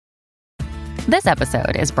This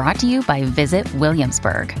episode is brought to you by Visit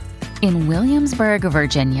Williamsburg. In Williamsburg,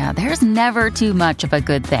 Virginia, there's never too much of a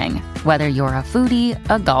good thing. Whether you're a foodie,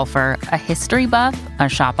 a golfer, a history buff, a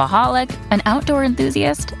shopaholic, an outdoor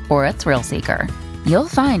enthusiast, or a thrill seeker, you'll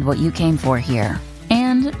find what you came for here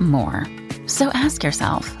and more. So ask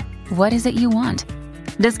yourself, what is it you want?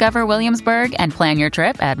 Discover Williamsburg and plan your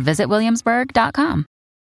trip at visitwilliamsburg.com.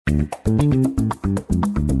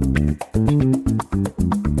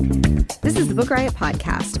 This is the Book Riot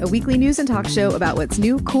Podcast, a weekly news and talk show about what's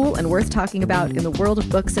new, cool, and worth talking about in the world of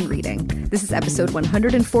books and reading. This is episode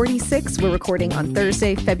 146. We're recording on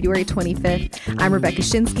Thursday, February 25th. I'm Rebecca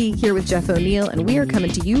Schinsky, here with Jeff O'Neill, and we are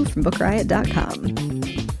coming to you from BookRiot.com.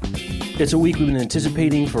 It's a week we've been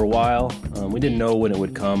anticipating for a while. We didn't know when it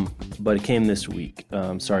would come, but it came this week.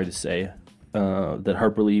 I'm sorry to say that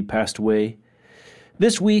Harper Lee passed away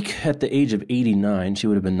this week at the age of 89. She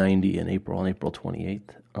would have been 90 on April 28th.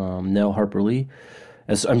 Nell Harper Lee,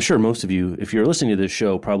 as I'm sure most of you, if you're listening to this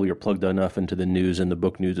show, probably are plugged enough into the news and the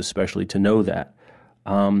book news especially to know that.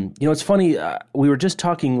 It's funny, we were just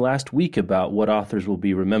talking last week about what authors will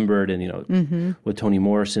be remembered and, with Toni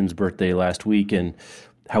Morrison's birthday last week and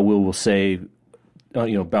how will say,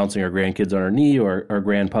 bouncing our grandkids on our knee or our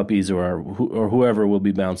grandpuppies or whoever will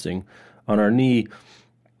be bouncing on our knee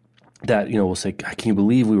that, we'll say, I can't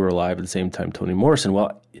believe we were alive at the same time Toni Morrison.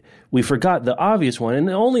 Well, we forgot the obvious one, and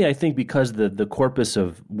only I think because the corpus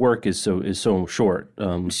of work is so short.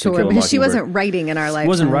 Sure, because she wasn't writing in our lifetime. She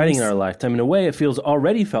wasn't writing in our lifetime. In a way, it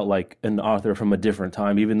already felt like an author from a different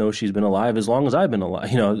time, even though she's been alive as long as I've been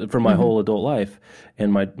alive. For my whole adult life,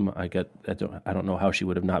 and I don't know how she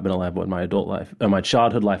would have not been alive, but my adult life, my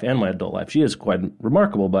childhood life, and my adult life, she is quite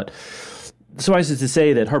remarkable. But suffice it to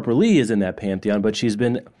say that Harper Lee is in that pantheon, but she's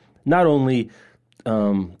been not only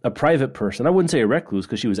a private person. I wouldn't say a recluse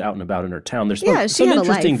because she was out and about in her town. There's some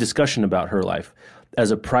interesting discussion about her life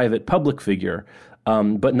as a private public figure,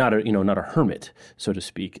 but not a hermit, so to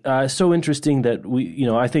speak. So interesting that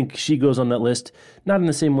I think she goes on that list, not in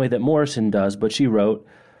the same way that Morrison does, but she wrote,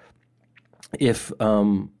 if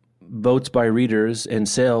votes by readers and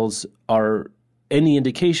sales are any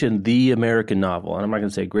indication, the American novel, and I'm not going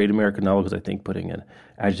to say great American novel because I think putting an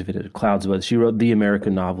adjective in clouds, but she wrote the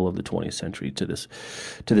American novel of the 20th century to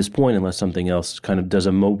this point, unless something else kind of does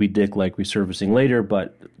a Moby Dick-like resurfacing later,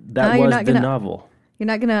 but that was the novel. You're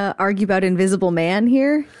not going to argue about Invisible Man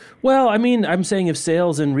here? Well, I mean, I'm saying if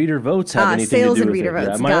sales and reader votes have anything to do with it. Sales and reader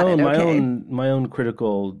votes, my own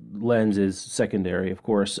critical lens is secondary, of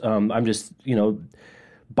course. I'm just,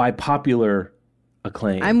 by popular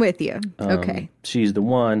acclaim. I'm with you. Okay. She's the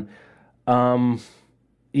one.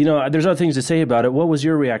 There's other things to say about it. What was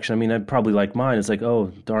your reaction? I mean, I'd probably like mine. It's like,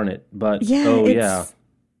 oh, darn it. But, yeah.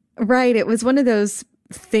 Right. It was one of those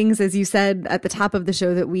things, as you said at the top of the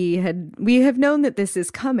show, that we have known that this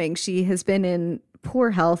is coming. She has been in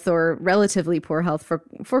poor health or relatively poor health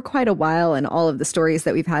for quite a while, and all of the stories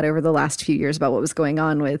that we've had over the last few years about what was going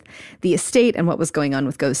on with the estate and what was going on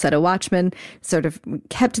with Go Set a Watchman sort of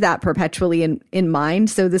kept that perpetually in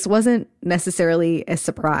mind. So this wasn't necessarily a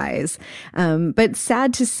surprise, but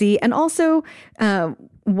sad to see, and also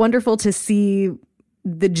wonderful to see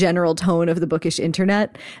the general tone of the bookish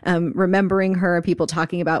internet, remembering her, people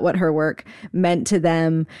talking about what her work meant to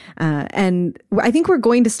them. And I think we're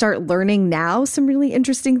going to start learning now some really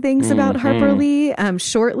interesting things about Harper Lee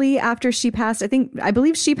shortly after she passed. I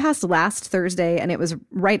believe she passed last Thursday, and it was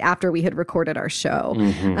right after we had recorded our show.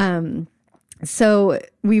 So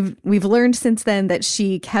we've learned since then that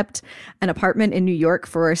she kept an apartment in New York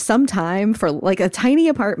for some time, for like a tiny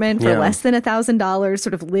apartment for less than $1,000,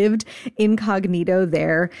 sort of lived incognito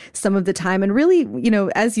there some of the time. And really,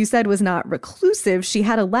 as you said, was not reclusive. She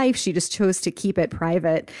had a life. She just chose to keep it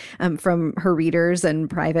private from her readers and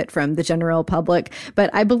private from the general public.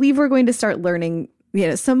 But I believe we're going to start learning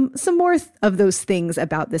some more of those things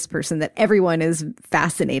about this person that everyone is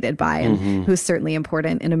fascinated by and who's certainly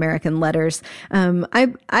important in American letters. I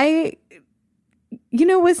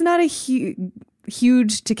was not a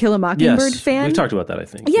huge To Kill a Mockingbird fan. We've talked about that, I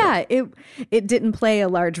think. Yeah, it didn't play a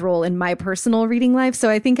large role in my personal reading life. So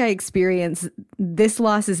I think I experienced this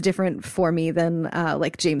loss is different for me than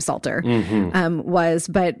like James Salter was,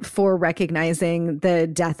 but for recognizing the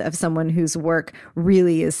death of someone whose work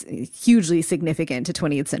really is hugely significant to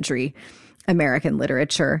 20th century American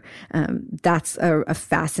literature. That's a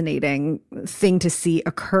fascinating thing to see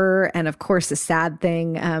occur. And of course, a sad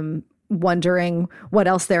thing. wondering what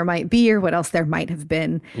else there might be or what else there might have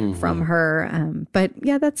been from her. But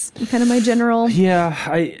yeah, that's kind of my general. Yeah,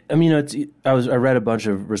 I mean, I read a bunch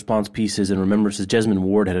of response pieces and remembrances. Jesmyn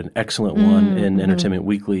Ward had an excellent one in Entertainment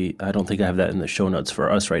Weekly. I don't think I have that in the show notes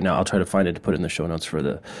for us right now. I'll try to find it to put it in the show notes for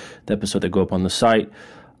the episode that go up on the site.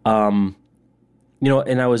 And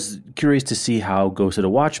I was curious to see how Ghost of the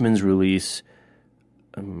Watchman's release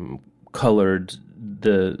colored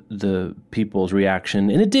the people's reaction,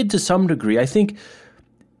 and it did to some degree. I think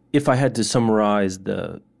if I had to summarize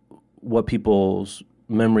what people's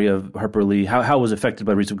memory of Harper Lee, how it was affected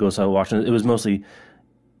by the release of Ghost of the Watchman, it was mostly,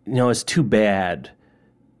 it's too bad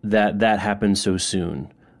that happened so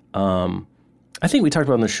soon. I think we talked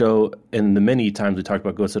about on the show, and the many times we talked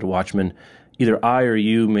about Ghost of the Watchman, either I or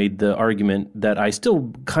you made the argument that I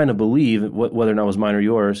still kind of believe, whether or not it was mine or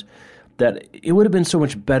yours, that it would have been so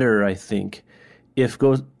much better, I think, if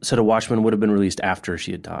Ghost of the Watchman would have been released after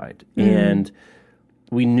she had died. And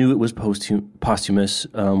we knew it was posthumous.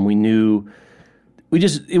 We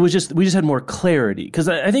just had more clarity. Because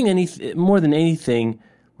I think more than anything,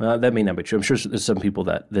 well, that may not be true. I'm sure there's some people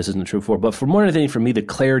that this isn't true for. But for more than anything, for me, the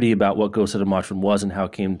clarity about what Ghost of the Watchman was and how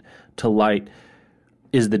it came to light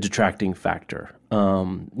is the detracting factor.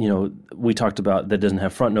 We talked about that doesn't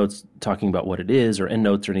have front notes talking about what it is or end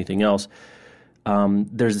notes or anything else.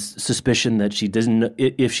 There's suspicion that she doesn't,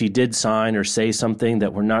 if she did sign or say something,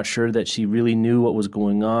 that we're not sure that she really knew what was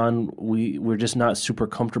going on. We're just not super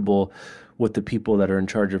comfortable with the people that are in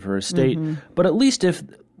charge of her estate. But at least if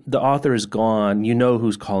the author is gone, you know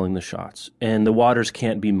who's calling the shots, and the waters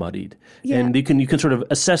can't be muddied. Yeah. And you can sort of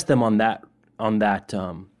assess them on that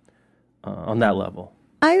level.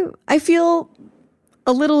 I feel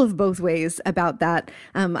a little of both ways about that.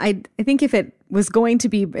 I think if the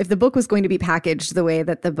book was going to be packaged the way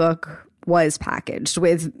that the book was packaged,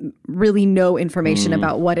 with really no information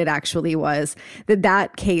about what it actually was,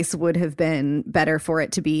 that case would have been better for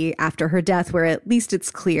it to be after her death, where at least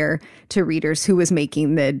it's clear to readers who was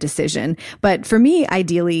making the decision. But for me,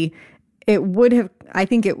 ideally, it would have, I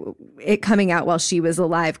think it coming out while she was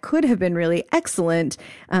alive could have been really excellent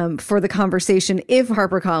for the conversation if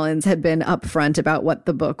HarperCollins had been upfront about what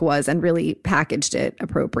the book was and really packaged it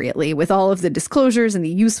appropriately with all of the disclosures and the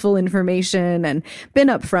useful information, and been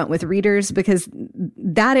upfront with readers, because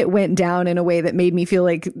that it went down in a way that made me feel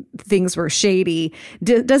like things were shady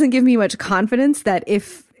doesn't give me much confidence that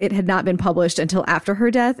if it had not been published until after her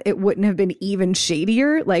death, it wouldn't have been even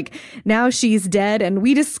shadier. Like, now she's dead and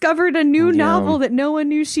we discovered a new novel that no one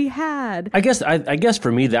knew she had. I guess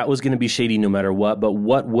for me that was going to be shady no matter what, but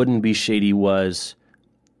what wouldn't be shady was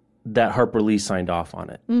that Harper Lee signed off on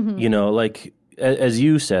it. Like, as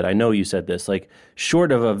you said, I know you said this, like,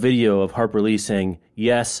 short of a video of Harper Lee saying,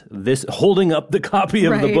 yes, this, holding up the copy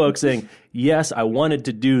of the book saying, yes, I wanted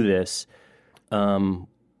to do this,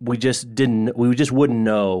 we just wouldn't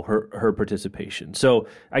know her participation. So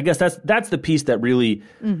I guess that's the piece that really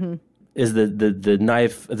is the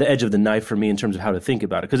knife, the edge of the knife for me in terms of how to think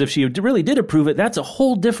about it. Because if she really did approve it, that's a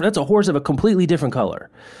horse of a completely different color.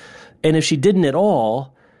 And if she didn't at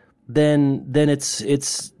all, then that's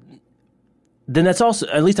also,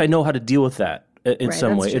 at least I know how to deal with that in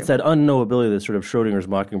some way. True. It's that unknowability, that sort of Schrodinger's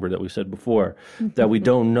mockingbird that we said before, that we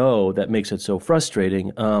don't know, that makes it so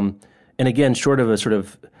frustrating. And again, short of a sort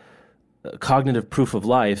of cognitive proof of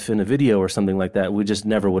life in a video or something like that, we just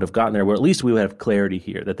never would have gotten there, where at least we would have clarity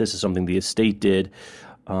here that this is something the estate did.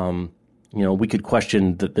 We could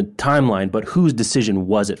question the timeline, but whose decision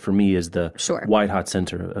was it, for me, is the white-hot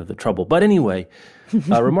center of the trouble. But anyway,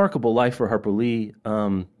 a remarkable life for Harper Lee.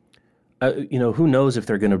 Who knows if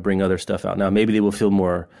they're going to bring other stuff out now. Maybe they will feel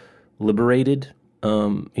more liberated,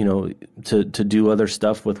 to do other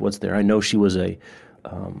stuff with what's there. I know she was a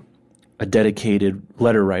dedicated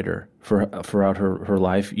letter writer throughout her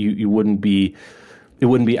life. It wouldn't be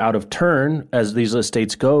out of turn, as these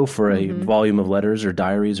estates go, for a volume of letters or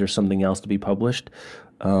diaries or something else to be published.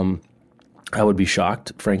 I would be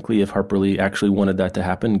shocked, frankly, if Harper Lee actually wanted that to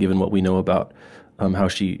happen, given what we know about how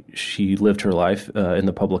she lived her life in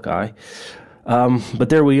the public eye. But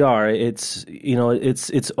there we are. It's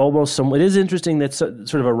almost it is interesting that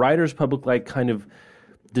sort of a writer's public life kind of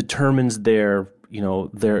determines their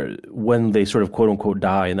when they sort of quote unquote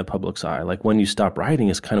die in the public's eye. Like, when you stop writing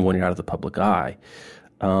is kind of when you're out of the public eye.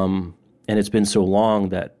 And it's been so long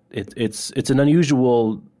that it's an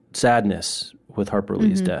unusual sadness with Harper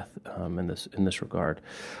Lee's death in this regard.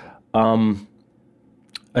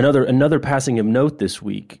 Another passing of note this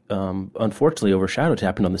week, unfortunately overshadowed,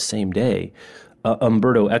 happened on the same day.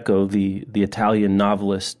 Umberto Eco, the Italian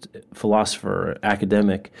novelist, philosopher,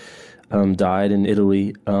 academic, died in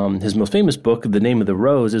Italy. His most famous book, The Name of the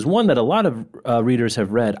Rose, is one that a lot of readers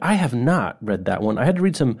have read. I have not read that one. I had to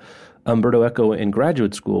read some Umberto Eco in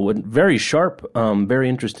graduate school. Very sharp, very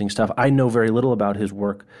interesting stuff. I know very little about his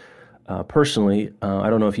work personally. I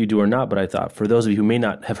don't know if you do or not, but I thought for those of you who may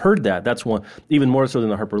not have heard that, that's one, even more so than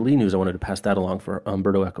the Harper Lee news, I wanted to pass that along for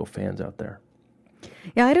Umberto Eco fans out there.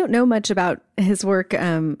 Yeah, I don't know much about his work,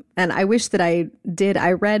 and I wish that I did.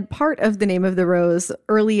 I read part of The Name of the Rose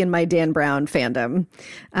early in my Dan Brown fandom,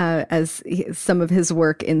 as some of his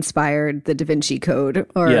work inspired the Da Vinci Code,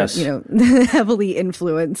 or yes. Heavily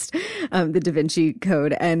influenced the Da Vinci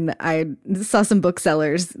Code. And I saw some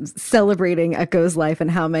booksellers celebrating Eco's life and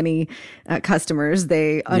how many customers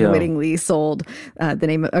they unwittingly sold the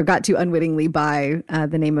name, or got to unwittingly buy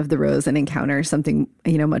The Name of the Rose and encounter something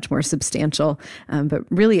much more substantial. But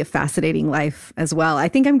really a fascinating life as well. I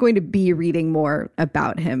think I'm going to be reading more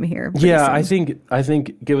about him here. Yeah, soon. I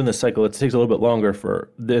think given the cycle, it takes a little bit longer for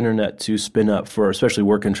the internet to spin up for especially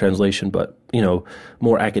work in translation, but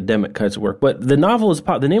more academic kinds of work. But the novel is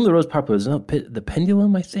The Name of the Rose popular. Is not The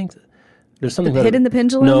Pendulum, I think. There's something The Pit and the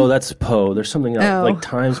Pendulum? No, that's Poe. There's something else, like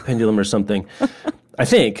Time's Pendulum or something. I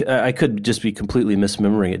think I could just be completely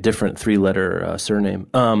misremembering a different 3-letter surname.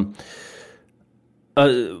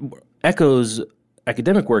 Eco's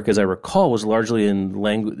academic work, as I recall, was largely in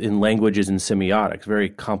languages and semiotics, very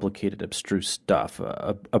complicated, abstruse stuff.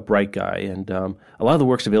 A bright guy, and a lot of the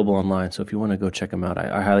work's available online. So if you want to go check him out,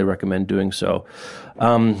 I highly recommend doing so.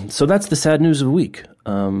 So that's the sad news of the week.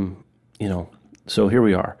 So here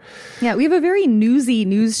we are. Yeah, we have a very newsy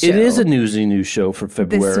news show. It is a newsy news show for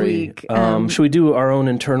February. This week. Should we do our own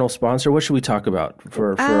internal sponsor? What should we talk about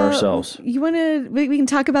for ourselves? You want to? We can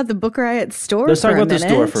talk about the Book Riot store. Let's talk about the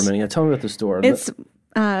store for a minute. Yeah, tell me about the store. It's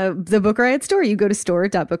the Book Riot store. You go to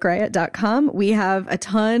store.bookriot.com. We have a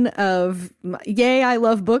ton of yay, I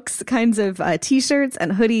love books kinds of t-shirts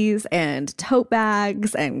and hoodies and tote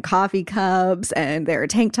bags and coffee cups, and there are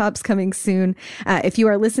tank tops coming soon. If you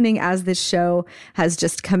are listening as this show has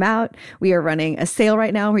just come out, we are running a sale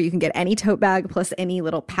right now where you can get any tote bag plus any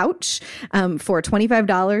little pouch for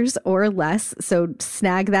 $25 or less. So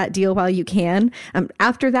snag that deal while you can.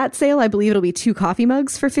 After that sale, I believe it'll be 2 coffee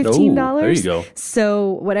mugs for $15. Oh, there you go. So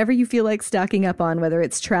whatever you feel like stocking up on, whether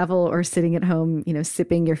it's travel or sitting at home,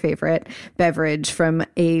 sipping your favorite beverage from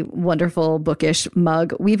a wonderful bookish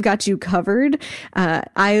mug, we've got you covered.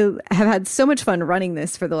 I have had so much fun running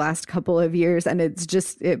this for the last couple of years, and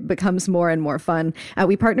it becomes more and more fun.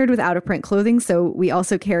 We partnered with Out of Print Clothing, so we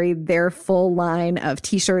also carry their full line of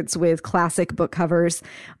t-shirts with classic book covers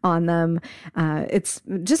on them. It's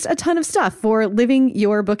just a ton of stuff for living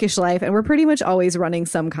your bookish life, and we're pretty much always running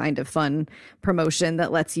some kind of fun promotion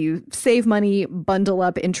that lets you save money, bundle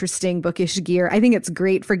up interesting bookish gear. I think it's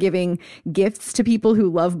great for giving gifts to people who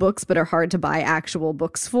love books but are hard to buy actual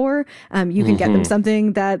books for. You can get them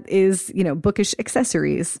something that is, bookish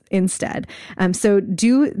accessories instead. So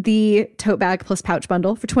do the tote bag plus pouch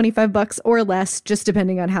bundle for $25 or less, just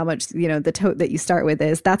depending on how much, the tote that you start with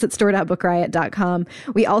is. That's at store.bookriot.com.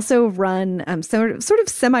 We also run sort of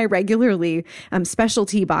semi-regularly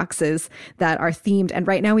specialty boxes that are themed. And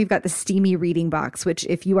right now we've got the Steamy Reading Box, which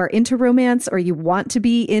if you are into romance or you want to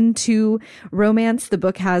be into romance, the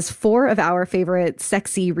book has 4 of our favorite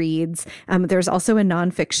sexy reads. There's also a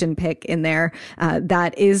nonfiction pick in there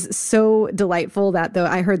that is so delightful that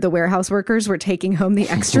I heard the warehouse workers were taking home the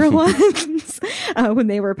extra ones when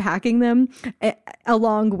they were packing them,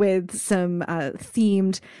 along with some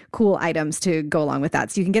themed cool items to go along with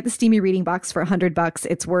that. So you can get the Steamy Reading Box for $100.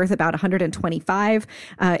 It's worth about $125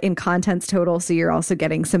 in contents total. So you're also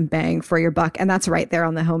getting some bang for your buck. And that's right there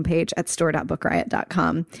on the homepage at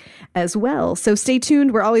store.bookriot.com as well. So stay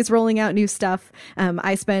tuned. We're always rolling out new stuff.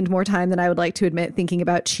 I spend more time than I would like to admit thinking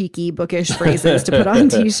about cheeky bookish phrases to put on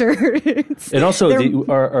t-shirts. And also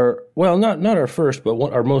not our first, but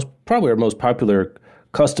probably our most popular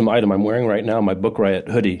custom item I'm wearing right now, my Book Riot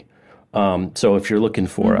hoodie. So if you're looking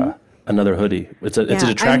for another hoodie, it's an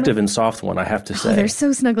attractive and soft one, I have to say. They're so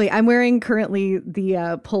snuggly. I'm wearing currently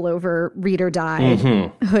the pullover Reader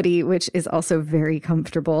Dye hoodie, which is also very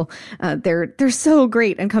comfortable. They're so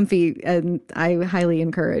great and comfy, and I highly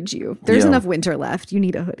encourage you. There's enough winter left. You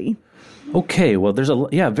need a hoodie. Okay, well, there's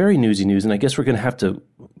very newsy news, and I guess we're going to have to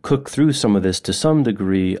cook through some of this to some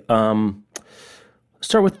degree.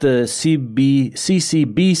 Start with the CCBC.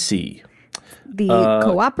 The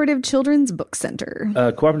Cooperative Children's Book Center.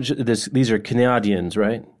 These are Canadians,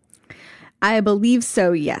 right? I believe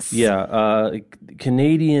so, yes. Yeah,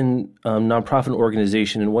 Canadian nonprofit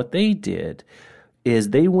organization, and what they did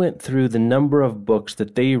is they went through the number of books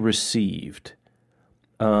that they received,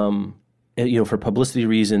 and for publicity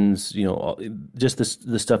reasons, just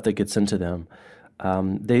the stuff that gets sent to them.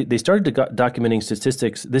 They started documenting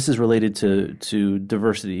statistics. This is related to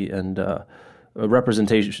diversity and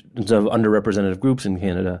representations of underrepresented groups in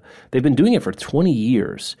Canada. They've been doing it for 20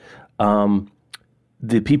 years.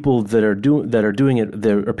 The people that are doing it,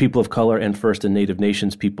 there are people of color and First and Native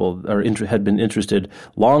Nations people had been interested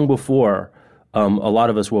long before a lot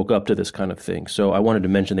of us woke up to this kind of thing. So I wanted to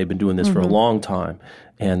mention they've been doing this for a long time,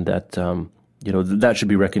 and that that should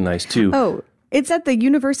be recognized too. Oh, it's at the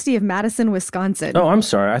University of Madison, Wisconsin. Oh, I'm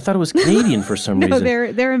sorry. I thought it was Canadian for some reason. No,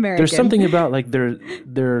 they're American. There's something about like their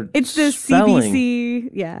it's the spelling. CBC.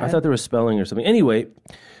 Yeah, I thought there was spelling or something. Anyway,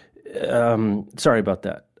 sorry about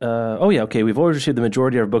that. Okay. We've always received the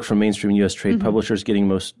majority of our books from mainstream U.S. trade publishers, getting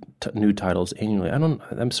most new titles annually.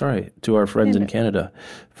 I'm sorry to our friends in Canada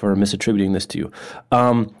for misattributing this to you.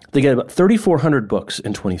 They get about 3,400 books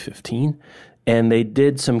in 2015, and they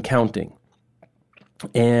did some counting.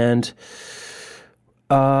 And,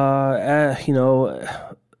 sadly,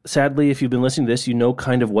 if you've been listening to this, you know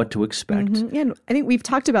kind of what to expect. Yeah, and I think we've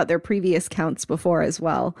talked about their previous counts before as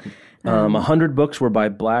well. 100 books were by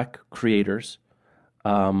Black creators.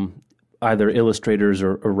 Either illustrators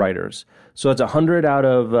or writers. So it's 100 out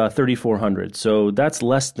of 3,400. So that's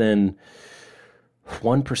less than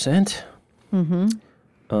 1%.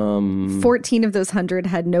 14 of those 100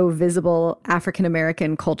 had no visible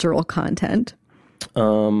African-American cultural content.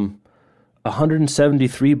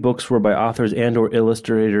 173 books were by authors and or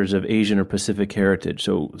illustrators of Asian or Pacific heritage.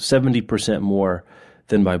 So 70% more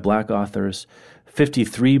than by Black authors.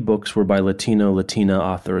 53 books were by Latina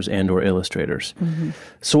authors and or illustrators.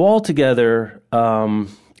 So altogether, and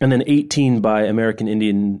then 18 by American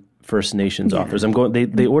Indian First Nations authors.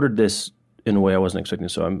 They ordered this in a way I wasn't expecting,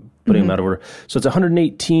 so I'm putting them out of order. So it's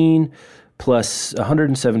 118 plus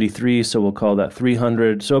 173, so we'll call that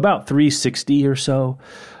 300. So about 360 or so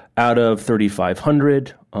out of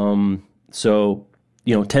 3,500. So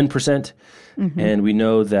 10%. And we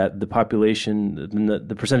know that the population,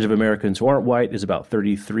 the percentage of Americans who aren't white is about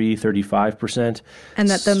 35%. And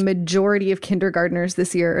that the majority of kindergartners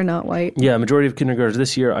this year are not white. Yeah, majority of kindergartners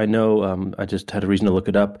this year. I know, I just had a reason to look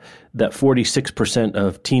it up, that 46%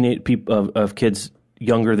 of teenage people, of kids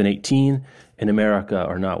younger than 18 in America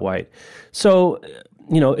are not white. So,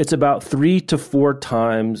 it's about 3 to 4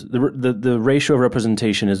 times, the ratio of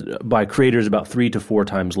representation is by creators about 3 to 4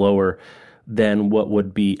 times lower than what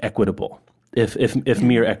would be equitable if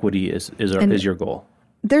mere equity is your goal.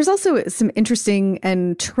 There's also some interesting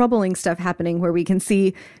and troubling stuff happening where we can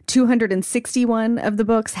see 261 of the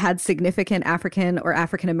books had significant African or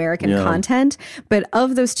African-American content, but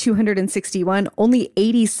of those 261, only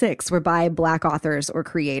 86 were by Black authors or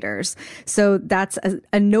creators. So that's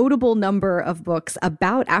a notable number of books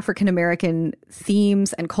about African-American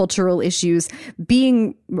themes and cultural issues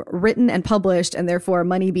being written and published, and therefore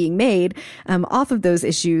money being made off of those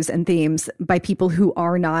issues and themes by people who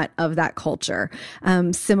are not of that culture.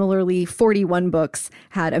 Similarly, 41 books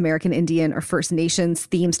had American Indian or First Nations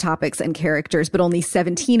themes, topics, and characters, but only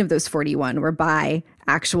 17 of those 41 were by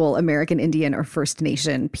actual American Indian or First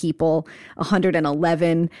Nation people.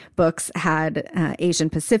 111 books had Asian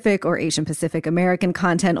Pacific or Asian Pacific American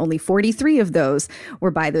content. Only 43 of those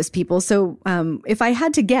were by those people. So if I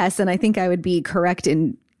had to guess, and I think I would be correct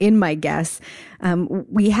in my guess,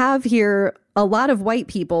 we have here a lot of white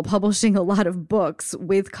people publishing a lot of books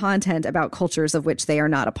with content about cultures of which they are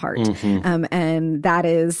not a part. And that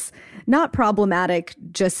is not problematic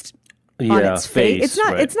just on its face.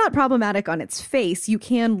 It's not problematic on its face. You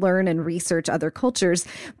can learn and research other cultures,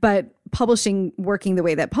 but publishing working the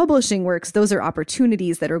way that publishing works, those are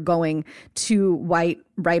opportunities that are going to white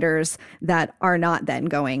writers that are not then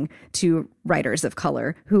going to writers of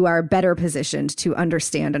color who are better positioned to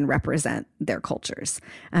understand and represent their cultures.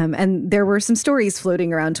 And there were some stories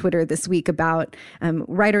floating around Twitter this week about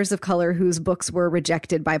writers of color whose books were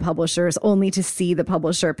rejected by publishers only to see the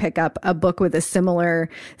publisher pick up a book with a similar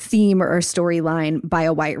theme or storyline by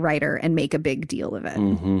a white writer and make a big deal of it.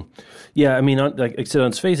 Yeah, I mean, like I said, on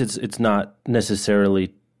its face, it's not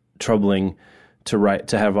necessarily troubling to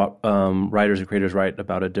have writers and creators write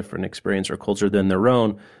about a different experience or culture than their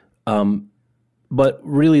own. But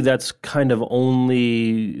really, that's kind of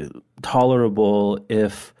only tolerable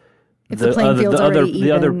if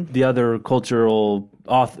the other cultural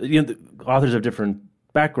authors of different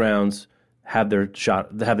backgrounds have their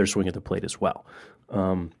swing at the plate as well.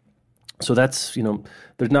 So that's,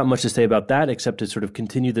 there's not much to say about that except to sort of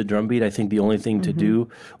continue the drumbeat. I think the only thing to do,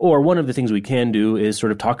 or one of the things we can do, is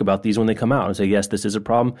sort of talk about these when they come out and say, yes, this is a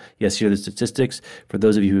problem. Yes, here are the statistics. For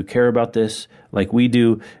those of you who care about this, like we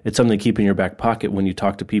do, it's something to keep in your back pocket when you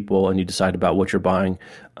talk to people and you decide about what you're buying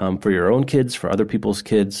for your own kids, for other people's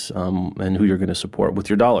kids, and who you're going to support with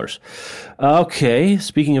your dollars. Okay,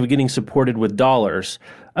 speaking of getting supported with dollars,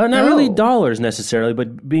 not really dollars necessarily,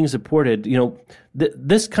 but being supported,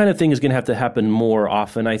 this kind of thing is going to have to happen more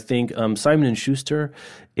often. I think Simon & Schuster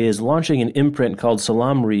is launching an imprint called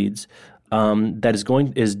Salam Reads that is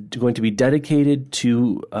going to be dedicated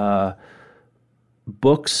to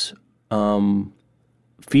books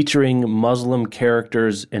featuring Muslim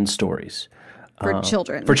characters and stories. For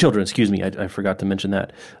children. For children, excuse me. I forgot to mention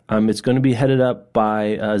that. It's going to be headed up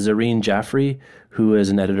by Zareen Jaffrey, who is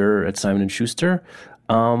an editor at Simon & Schuster.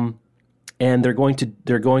 And they're going to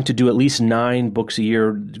do at least 9 books a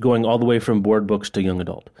year, going all the way from board books to young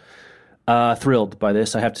adult. Thrilled by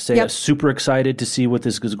this, I have to say. Yep. Super excited to see what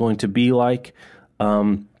this is going to be like.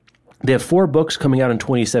 They have 4 books coming out in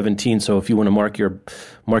 2017, so if you want to mark your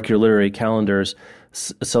literary calendars,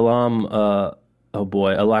 Salam,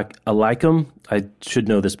 Alaikum, I should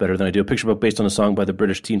know this better than I do. A picture book based on a song by the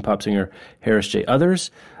British teen pop singer Harris J. Others.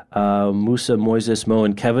 Musa, Moises, Mo,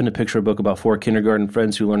 and Kevin, a picture book about 4 kindergarten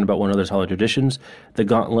friends who learn about one another's holiday traditions. The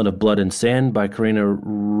Gauntlet of Blood and Sand by Karina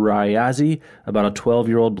Riazi, about a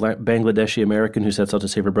 12-year-old Bangladeshi American who sets out to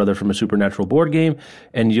save her brother from a supernatural board game.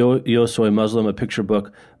 And Yo Soy Muslim, a picture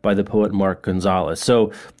book by the poet Mark Gonzalez.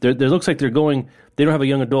 So there looks like they don't have a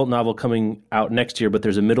young adult novel coming out next year, but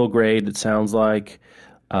there's a middle grade, it sounds like,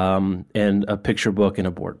 and a picture book and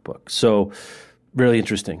a board book. So really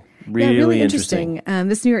interesting. Really interesting.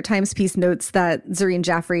 This New York Times piece notes that Zareen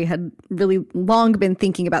Jaffrey had really long been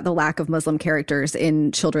thinking about the lack of Muslim characters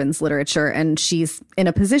in children's literature, and she's in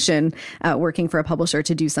a position working for a publisher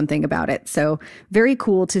to do something about it. So very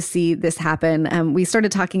cool to see this happen. We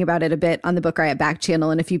started talking about it a bit on the Book Riot back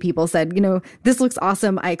channel, and a few people said, this looks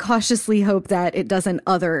awesome. I cautiously hope that it doesn't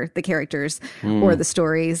other the characters or the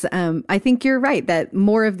stories. I think you're right that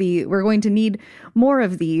we're going to need more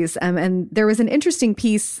of these. And there was an interesting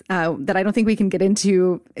piece that I don't think we can get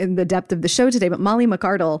into in the depth of the show today, but Molly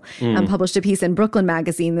McArdle published a piece in Brooklyn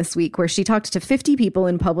Magazine this week where she talked to 50 people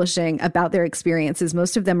in publishing about their experiences.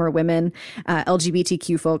 Most of them are women,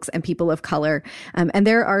 LGBTQ folks, and people of color. And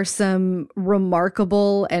there are some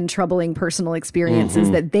remarkable and troubling personal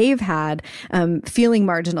experiences that they've had feeling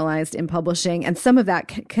marginalized in publishing. And some of that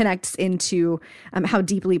connects into how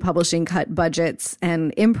deeply publishing cut budgets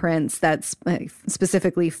and imprints that's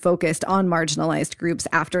specifically focused on marginalized groups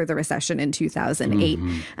after the recession in 2008.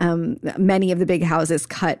 Many of the big houses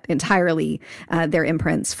cut entirely their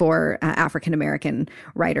imprints for African-American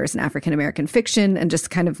writers and African-American fiction, and just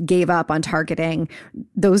kind of gave up on targeting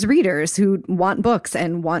those readers who want books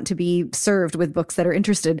and want to be served with books that are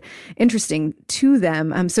interesting to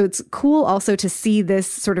them. So it's cool also to see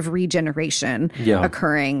this sort of regeneration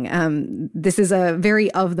occurring. This is a very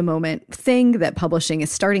of the moment thing that publishing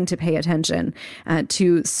is starting to pay attention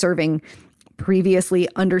to serving previously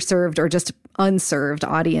underserved or just unserved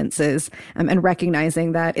audiences, and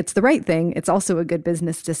recognizing that it's the right thing. It's also a good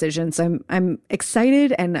business decision. So I'm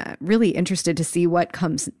excited and really interested to see what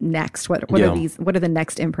comes next. What are the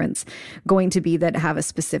next imprints going to be that have a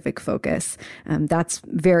specific focus? That's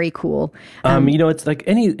very cool. It's like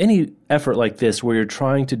any effort like this where you're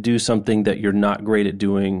trying to do something that you're not great at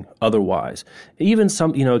doing otherwise. Even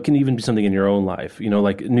it can even be something in your own life.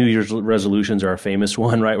 Like New Year's resolutions are a famous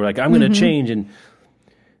one, right? We're like, I'm going to change. And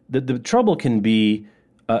the trouble can be,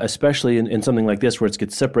 especially in something like this where it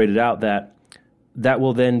gets separated out, that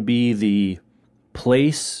will then be the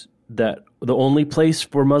only place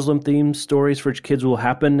for Muslim-themed stories for kids will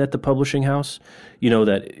happen at the publishing house.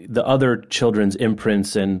 That the other children's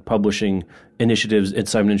imprints and publishing initiatives at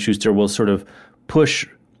Simon & Schuster will sort of push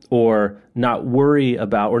or not worry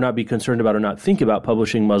about or not be concerned about or not think about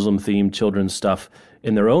publishing Muslim-themed children's stuff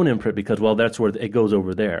in their own imprint because, well, that's where it goes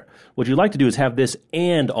over there. What you'd like to do is have this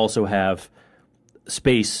and also have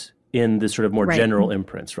space in this sort of more general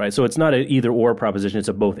imprints, right? So it's not an either-or proposition, it's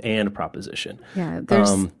a both-and proposition. Yeah,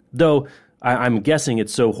 though I'm guessing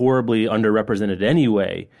it's so horribly underrepresented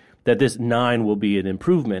anyway that this 9 will be an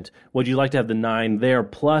improvement. Would you like to have the 9 there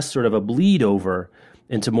plus sort of a bleed over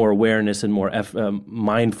into more awareness and more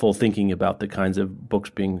mindful thinking about the kinds of books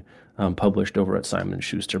being published over at Simon &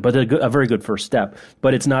 Schuster? But a very good first step.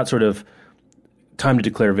 But it's not sort of time to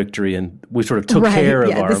declare victory, and we sort of took care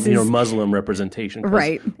of our Muslim representation.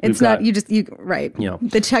 Right. It's not right.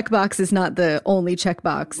 The checkbox is not the only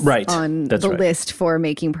checkbox on the list for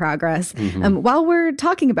making progress. While we're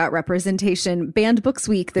talking about representation, Banned Books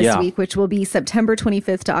Week this week, which will be September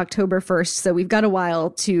 25th to October 1st, so we've got a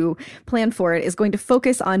while to plan for it, is going to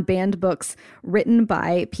focus on banned books written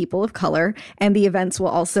by people of color, and the events will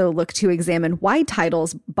also look to examine why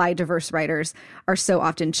titles by diverse writers are so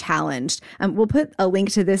often challenged. We'll put a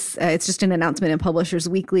link to this. It's just an announcement in Publishers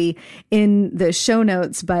Weekly in the show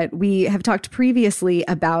notes, but we have talked previously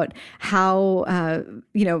about how,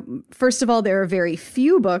 first of all, there are very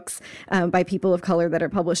few books by people of color that are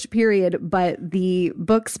published, period, but the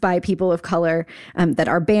books by people of color that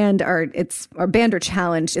are banned are banned or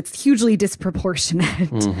challenged. It's hugely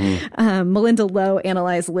disproportionate. Melinda Lowe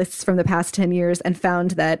analyzed lists from the past 10 years and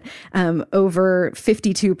found that over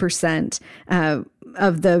 52%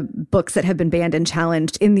 of the books that have been banned and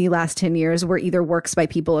challenged in the last 10 years were either works by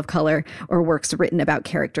people of color or works written about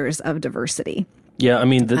characters of diversity. Yeah, I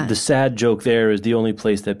mean, the sad joke there is the only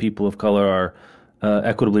place that people of color are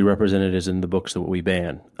equitably represented is in the books that we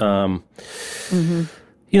ban.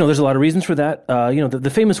 There's a lot of reasons for that.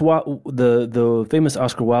 The famous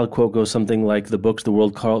Oscar Wilde quote goes something like, "The books the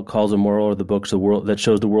world calls immoral are the books that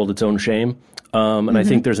shows the world its own shame." And I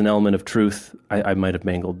think there's an element of truth. I might have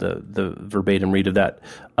mangled the verbatim read of that,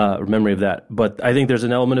 memory of that, but I think there's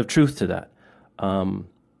an element of truth to that.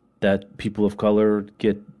 That people of color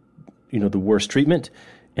get, the worst treatment,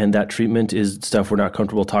 and that treatment is stuff we're not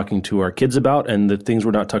comfortable talking to our kids about, and the things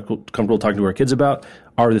we're not comfortable talking to our kids about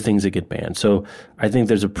are the things that get banned. So I think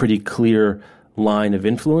there's a pretty clear line of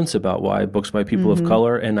influence about why books by people of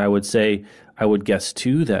color, and I would guess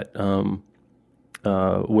too that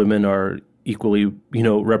women are equally,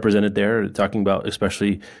 represented there, talking about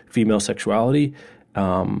especially female sexuality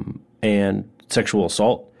and sexual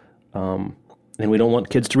assault, and we don't want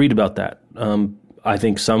kids to read about that. I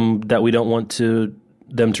think some that we don't want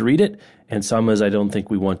them to read it, and some as I don't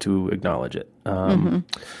think we want to acknowledge it.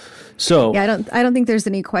 So yeah, I don't think there's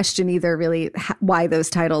any question either, really, why those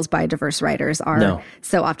titles by diverse writers are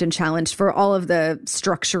so often challenged for all of the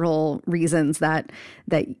structural reasons that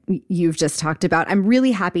you've just talked about. I'm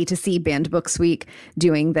really happy to see Banned Books Week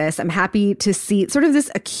doing this. I'm happy to see sort of this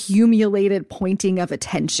accumulated pointing of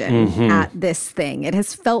attention at this thing. It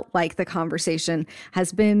has felt like the conversation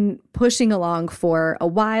has been pushing along for a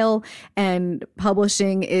while, and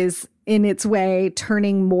publishing is in its way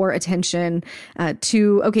turning more attention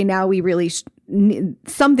to, okay, now we really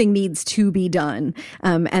something needs to be done,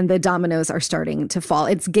 and the dominoes are starting to fall.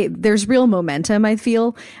 There's real momentum, I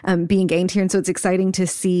feel, being gained here, and so it's exciting to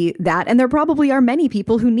see that. And there probably are many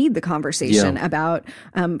people who need the conversation about,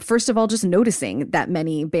 first of all, just noticing that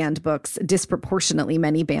many banned books, disproportionately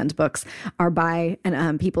many banned books, are by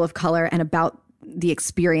people of color, and about the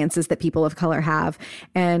experiences that people of color have,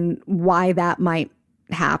 and why that might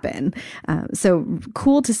happen. So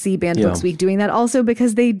cool to see Banned Books Week doing that, also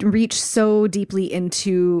because they reach so deeply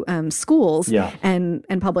into schools and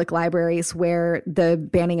public libraries where the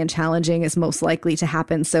banning and challenging is most likely to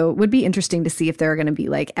happen. So it would be interesting to see if there are going to be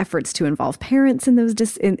like efforts to involve parents in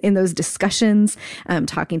those in those discussions,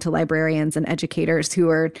 talking to librarians and educators who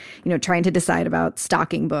are trying to decide about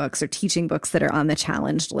stocking books or teaching books that are on the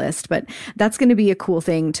challenged list. But that's going to be a cool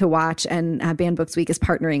thing to watch, and Banned Books Week is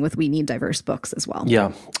partnering with We Need Diverse Books as well. Yeah.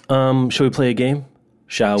 Shall we play a game?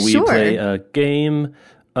 Play a game?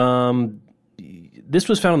 This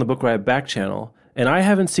was found on the Book Riot back channel, and I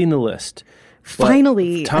haven't seen the list.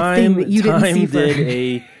 Finally, a thing that you didn't see did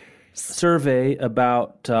a survey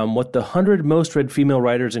about what the 100 most read female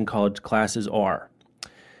writers in college classes are.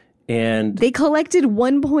 And they collected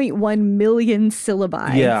 1.1 million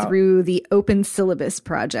syllabi through the Open Syllabus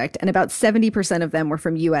Project, and about 70% of them were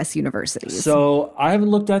from U.S. universities. So I haven't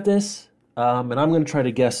looked at this. And I'm going to try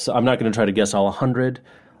to guess. I'm not going to try to guess all 100.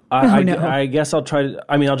 I guess I'll try to.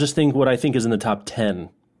 I'll just think what I think is in the top 10.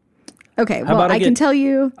 Okay. Well, I can tell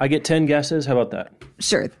you. I get 10 guesses. How about that?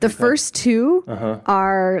 Sure. The first two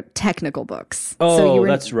are technical books. Oh, so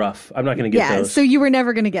that's rough. I'm not going to get those. Yeah, so you were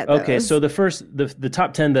never going to get those. Okay, so the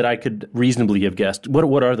top 10 that I could reasonably have guessed,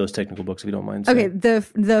 what are those technical books, if you don't mind saying? Okay,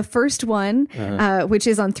 the first one, which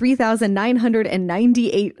is on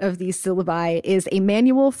 3,998 of these syllabi, is A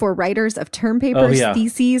Manual for Writers of Term Papers,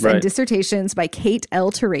 Theses, and Dissertations by Kate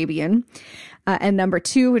L. Turabian. And number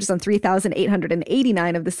 2, which is on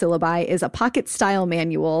 3,889 of the syllabi, is A Pocket-Style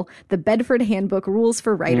Manual, The Bedford Handbook Rules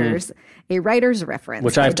for Writers, A Writer's Reference.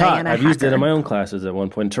 Which I've taught. I've used it in my own classes at one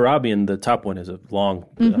point. Turabian, the top one, is a long,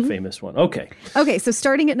 famous one. Okay. Okay, so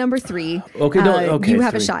starting at number 3, you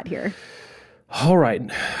have 3. a shot here. All right.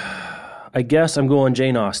 I guess I'm going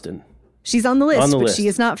Jane Austen. She's on the list, On the but list. she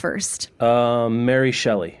is not first. Mary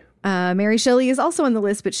Shelley. Mary Shelley is also on the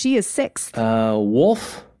list, but she is sixth.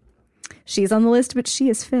 Woolf. She's on the list, but she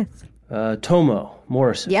is fifth. Tomo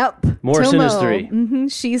Morrison. Yep. Morrison Tomo. is 3. Mm-hmm.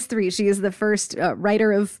 She's 3. She is the first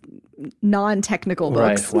writer of non-technical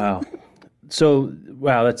books. Right. Wow. So,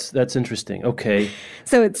 wow, that's interesting. Okay.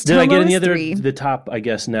 So it's Did Tomo I get any is other 3. the top? I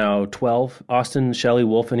guess now 12. Austen, Shelley,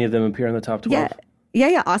 Wolf. Any of them appear in the top 12?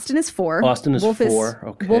 Yeah. Austin is 4. Austen is Wolf 4.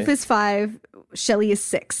 Okay. Wolf is 5. Shelley is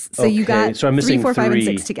 6. So Okay, you got so I'm 3, missing 4, 5, and 3.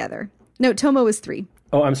 6 together. No, Tomo is 3.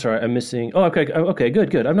 Oh, I'm sorry. I'm missing. Oh, okay. Okay.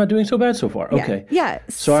 Good. I'm not doing so bad so far. Yeah. Okay. Yeah.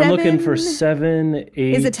 So I'm looking for 7, 8.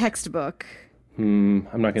 Is a textbook. I'm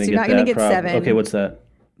not going to So get you're not that. gonna get 7. Okay. What's that?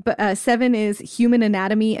 But 7 is Human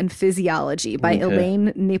Anatomy and Physiology by Okay.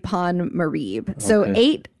 Elaine Nippon Marib. So Okay.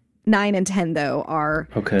 8, 9, and 10 though are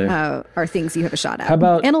things you have a shot at. How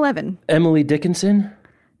about and 11? Emily Dickinson?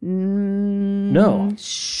 No.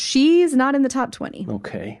 She's not in the top 20.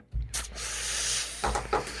 Okay.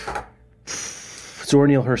 Zora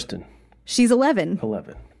Neale Hurston. She's 11.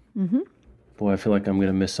 11. Mm-hmm. Boy, I feel like I'm going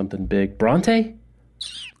to miss something big. Bronte?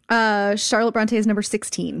 Charlotte Bronte is number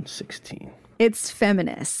 16. 16. It's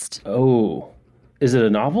feminist. Oh. Is it a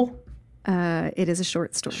novel? It is a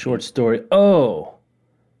short story. Short story. Oh.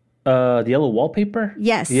 The Yellow Wallpaper?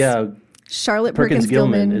 Yes. Yeah. Charlotte Perkins Perkins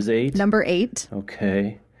Gilman Gilman is 8. Number 8.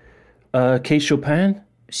 Okay. Kate Chopin?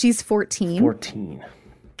 She's 14. 14.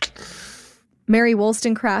 Mary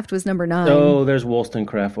Wollstonecraft was number 9. Oh, there's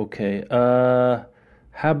Wollstonecraft. Okay. How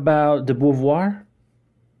about de Beauvoir?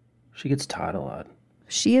 She gets taught a lot.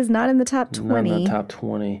 She is not in the top 20. Not in the top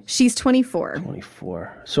 20. She's 24.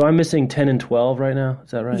 24. So I'm missing 10 and 12 right now.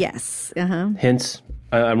 Is that right? Yes. Hints.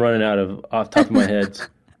 I'm running out of off the top of my head.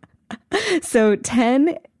 So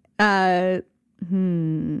 10, I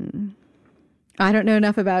don't know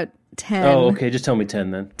enough about 10 Oh, okay. Just tell me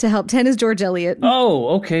 10 then. to help. 10 is George Eliot.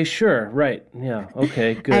 Oh, okay. Sure. Right. Yeah.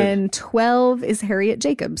 Okay. Good. And 12 is Harriet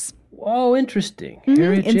Jacobs. Oh, interesting.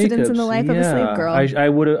 Harriet Incidents Jacobs. in the Life of a Slave Girl. I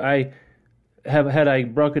would have had I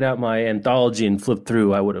broken out my anthology and flipped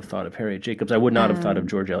through, I would have thought of Harriet Jacobs. I would not have thought of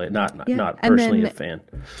George Eliot. Not And personally then a fan.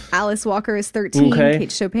 Alice Walker is 13. Okay.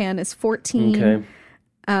 Kate Chopin is 14. Okay.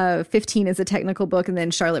 15 is a technical book, and then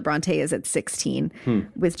Charlotte Bronte is at 16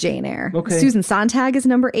 with Jane Eyre. Okay. Susan Sontag is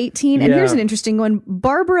number 18. And Yeah. here's an interesting one.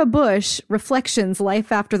 Barbara Bush, Reflections, Life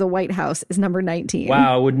After the White House is number 19.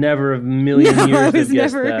 Wow, I would never have million No, years I have was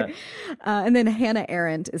guessed never. that. And then Hannah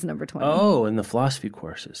Arendt is number 20. Oh, and the philosophy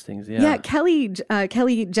courses, things. Yeah. Yeah,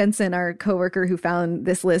 Kelly Jensen, our coworker who found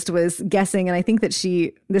this list, was guessing, and I think that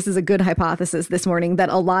this is a good hypothesis this morning, that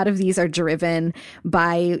a lot of these are driven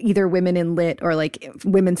by either women in lit or like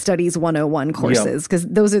women's studies 101 courses, because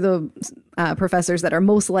those are the professors that are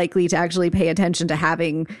most likely to actually pay attention to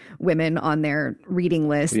having women on their reading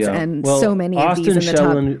lists, and Well, so many Austen, of these in the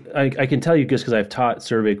top. Shelley, I can tell you just because I've taught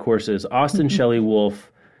survey courses. Austen, Shelley,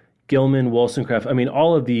 Wolfe, Gilman, Wollstonecraft. I mean,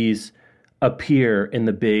 all of these appear in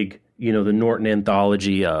the big, the Norton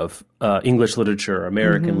anthology of English literature,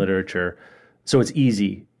 American literature. So it's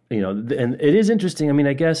easy, and it is interesting. I mean,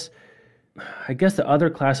 I guess the other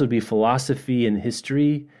class would be philosophy and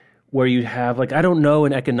history, where you have, like, I don't know,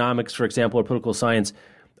 in economics, for example, or political science,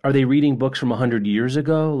 are they reading books from 100 years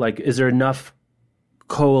ago? Like, is there enough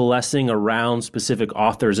coalescing around specific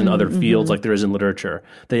authors in other fields like there is in literature?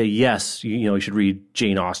 Yes, you should read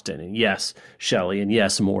Jane Austen, and yes, Shelley, and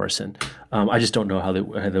yes, Morrison. I just don't know how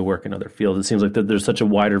they work in other fields. It seems like that there's such a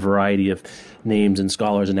wider variety of names and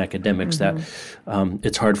scholars and academics that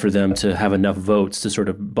it's hard for them to have enough votes to sort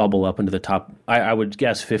of bubble up into the top. I would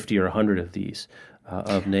guess 50 or 100 of these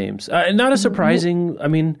of names. Not a surprising. I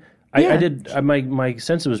mean, I did. My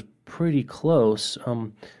sense was pretty close.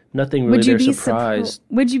 Nothing really there surprised.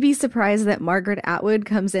 Would you be surprised that Margaret Atwood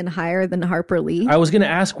comes in higher than Harper Lee? I was going to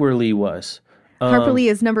ask where Lee was. Harper Lee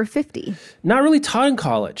is number 50. Not really taught in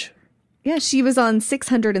college. Yeah, she was on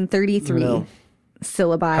 633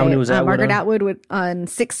 syllabi. How many was Atwood Margaret on? Atwood on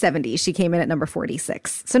 670. She came in at number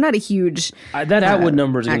 46. So not a huge That Atwood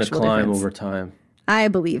number is going to actual climb difference. over time. I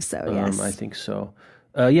believe so, yes. I think so.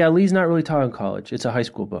 Lee's not really taught in college. It's a high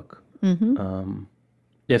school book.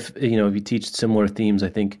 If you teach similar themes, I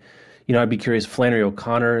think, I'd be curious. Flannery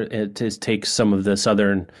O'Connor takes some of the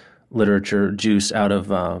Southern literature juice out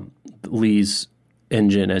of Lee's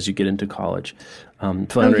engine as you get into college.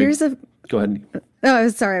 Flannery, go ahead. Oh,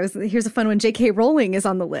 sorry. Here's a fun one. J.K. Rowling is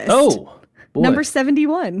on the list. Oh, boy. Number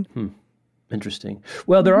 71. Interesting.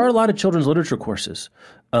 Well, there are a lot of children's literature courses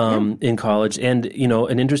in college, and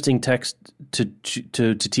an interesting text to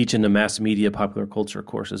teach in the mass media, popular culture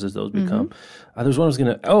courses as those become. There's one I was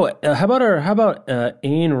gonna. How about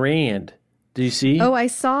Ayn Rand? Do you see? Oh, I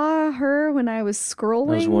saw her when I was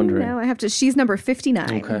scrolling. I was wondering. Now I have to. She's number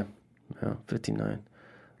 59. Okay. Yeah, 59.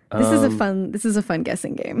 This is a fun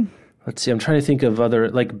guessing game. Let's see. I'm trying to think of other,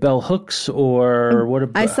 like Bell Hooks or what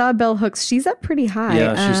about... I saw Bell Hooks. She's up pretty high.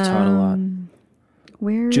 Yeah, she's taught a lot.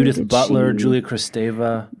 Where Judith did Butler, she- Julia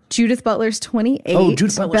Kristeva. Judith Butler's 28. Oh,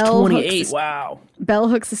 Judith Butler's Bell 28. Hooks, Wow. Bell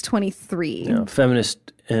Hooks is 23. Yeah,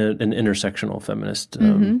 feminist, an intersectional feminist,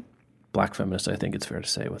 black feminist, I think it's fair to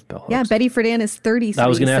say, with Bell Hooks. Yeah, Betty Friedan is 33. I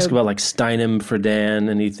was going to ask about like Steinem, Friedan,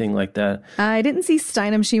 anything like that. I didn't see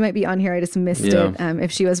Steinem. She might be on here. I just missed Yeah. it.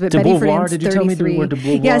 If she was, but De Betty Beauvoir, Friedan's did you tell me 33. where de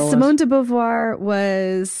Beauvoir Yeah, was? Simone de Beauvoir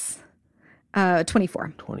was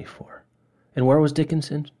 24. 24. And where was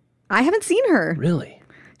Dickinson? I haven't seen her. Really?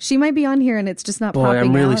 She might be on here, and it's just not Boy, popping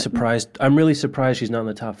I'm really out. surprised. I'm really surprised she's not in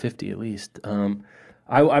the top 50 at least.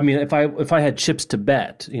 I mean, if I had chips to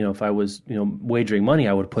bet, if I was, wagering money,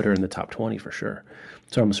 I would put her in the top 20 for sure.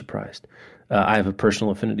 So I'm surprised. I have a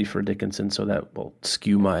personal affinity for Dickinson, so that will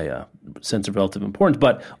skew my sense of relative importance.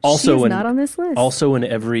 But also, She's not on this list. Also, in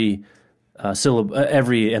every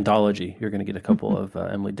every anthology, you're going to get a couple of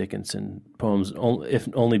Emily Dickinson poems, if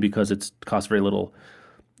only because it costs very little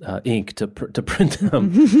ink to print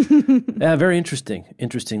them. Very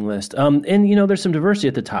interesting list. And there's some diversity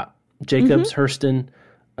at the top. Jacobs, Hurston,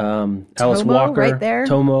 Alice Tomo, Walker, right there.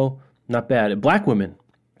 Tomo, not bad. Black women,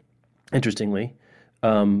 interestingly,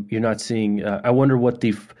 you're not seeing. I wonder what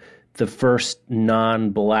the first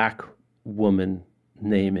non-black woman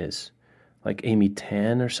name is. Like Amy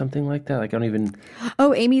Tan or something like that. Like I don't even.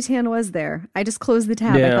 Oh, Amy Tan was there. I just closed the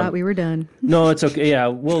tab. I Yeah. thought we were done. No, it's okay. Yeah,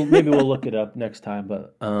 maybe we'll look it up next time.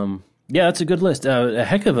 But yeah, that's a good list. A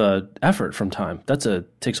heck of a effort from Time.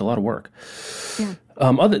 Takes a lot of work. Yeah.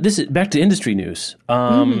 This is back to industry news.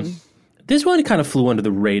 This one kind of flew under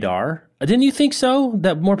the radar. Didn't you think so?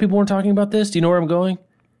 That more people weren't talking about this? Do you know where I'm going?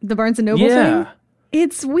 The Barnes and Noble Yeah. thing?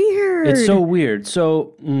 It's weird. It's so weird.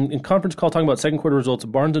 So, in conference call talking about second quarter results,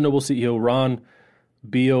 Barnes & Noble CEO Ron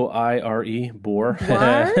Boire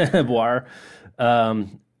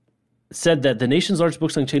said that the nation's largest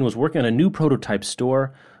bookselling chain was working on a new prototype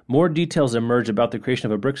store. More details emerged about the creation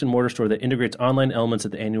of a bricks-and-mortar store that integrates online elements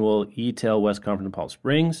at the annual E-Tail West Conference in Palm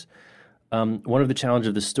Springs. One of the challenges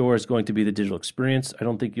of the store is going to be the digital experience. I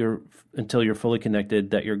don't think until you're fully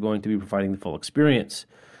connected that you're going to be providing the full experience.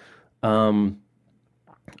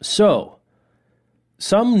 So,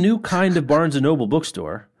 some new kind of Barnes & Noble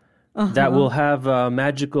bookstore that will have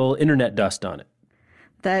magical internet dust on it.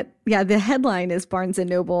 The headline is Barnes and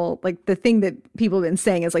Noble. Like the thing that people have been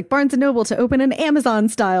saying is like Barnes and Noble to open an Amazon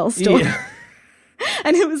style store. Yeah.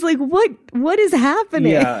 And it was like, what is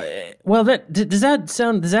happening? Yeah. Well, does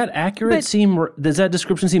that accurate does that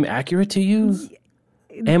description seem accurate to you?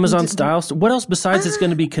 Amazon style. What else besides it's going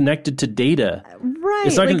to be connected to data? Right.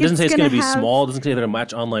 It's not. Like, It doesn't say it's going to be have small. It doesn't say that it'll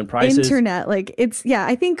match online prices. internet. Like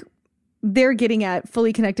I think they're getting at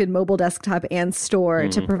fully connected mobile desktop and store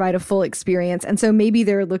to provide a full experience. And so maybe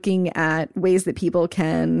they're looking at ways that people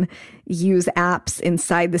can use apps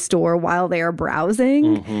inside the store while they are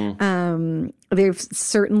browsing. They've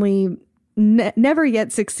certainly never yet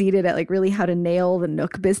succeeded at like really how to nail the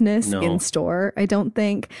Nook business in store, I don't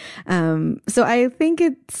think. So I think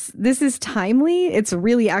this is timely. It's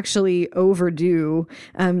really actually overdue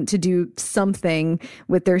to do something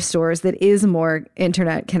with their stores that is more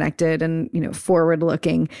internet connected and, forward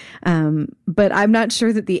looking. But I'm not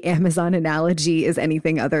sure that the Amazon analogy is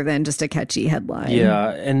anything other than just a catchy headline.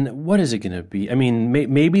 Yeah, and what is it going to be? I mean,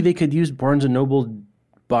 maybe they could use Barnes & Noble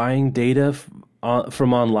buying data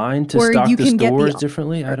from online to Or stock you the can get stores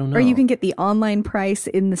differently? I don't know. Or you can get the online price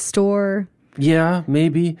in the store. Yeah,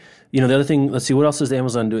 maybe. The other thing, let's see, what else is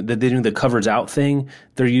Amazon doing? They're doing the covers out thing.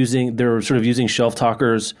 They're sort of using shelf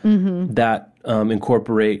talkers that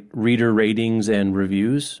incorporate reader ratings and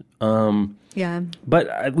reviews. Yeah.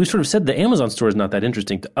 But we sort of said the Amazon store is not that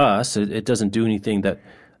interesting to us. It doesn't do anything that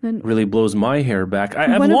really blows my hair back.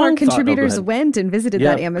 One of our contributors went and visited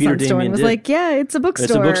that Amazon Peter store Damien and was did. like, yeah, it's a bookstore.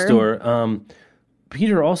 It's a bookstore.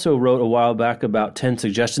 Peter also wrote a while back about 10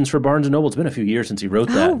 suggestions for Barnes & Noble. It's been a few years since he wrote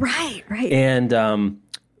that. Oh, right. And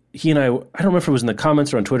he and I don't remember if it was in the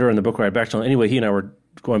comments or on Twitter or in the book riot back channel. Anyway, he and I were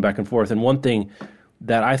going back and forth. And one thing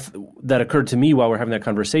that that occurred to me while we're having that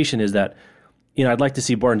conversation is that, I'd like to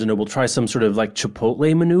see Barnes & Noble try some sort of like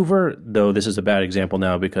Chipotle maneuver, though this is a bad example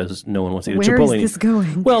now because no one wants to eat Chipotle. Where is this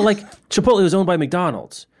going? Well, like Chipotle was owned by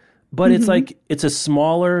McDonald's. But it's like, it's a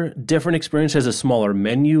smaller, different experience, has a smaller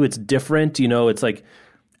menu. It's different, it's like...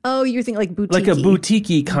 Oh, you're thinking like boutique. Like a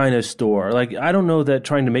boutique-y kind of store. Like, I don't know that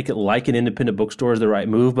trying to make it like an independent bookstore is the right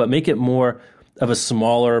move, but make it more of a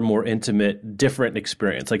smaller, more intimate, different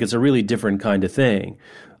experience. Like, it's a really different kind of thing.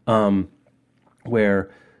 where,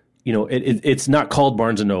 it's not called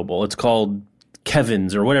Barnes & Noble. It's called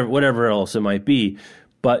Kevin's or whatever else it might be.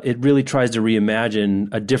 But it really tries to reimagine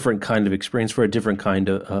a different kind of experience for a different kind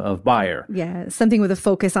of buyer. Yeah, something with a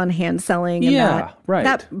focus on hand selling. And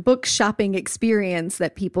that book shopping experience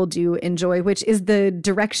that people do enjoy, which is the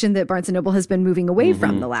direction that Barnes & Noble has been moving away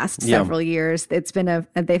from the last several years. It's been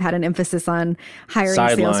they've had an emphasis on hiring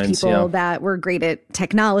salespeople that were great at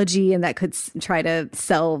technology and that could try to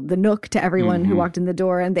sell the Nook to everyone who walked in the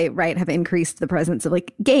door. And they have increased the presence of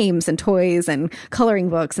like games and toys and coloring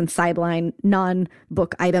books and sideline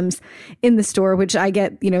non-book items in the store, which I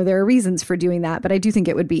get, there are reasons for doing that, but I do think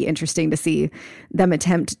it would be interesting to see them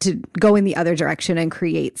attempt to go in the other direction and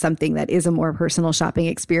create something that is a more personal shopping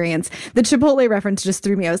experience. The Chipotle reference just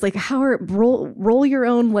threw me. I was like, how are roll your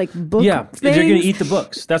own like book things? If you're going to eat the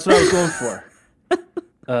books. That's what I was going for.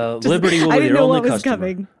 Liberty will be your only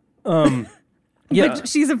customer. But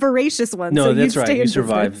she's a voracious one. No, so that's right. You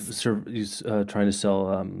survive trying to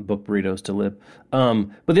sell book burritos to Lib.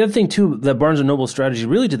 But the other thing, too, that Barnes & Noble strategy,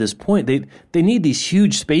 really to this point, they need these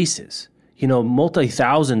huge spaces,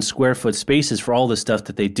 multi-thousand square foot spaces for all the stuff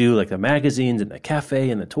that they do, like the magazines and the cafe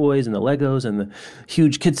and the toys and the Legos and the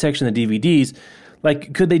huge kids section, the DVDs.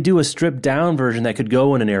 Like, could they do a stripped down version that could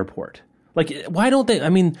go in an airport? Like, why don't they? I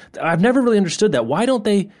mean, I've never really understood that. Why aren't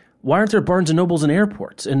there Barnes & Nobles in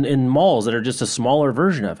airports and in malls that are just a smaller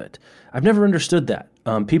version of it? I've never understood that.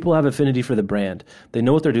 People have affinity for the brand. They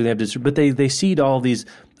know what they're doing. But they seed all these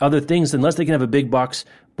other things. Unless they can have a big box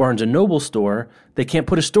Barnes & Noble store, they can't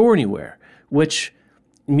put a store anywhere, which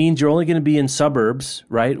means you're only going to be in suburbs,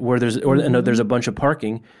 right, where there's a bunch of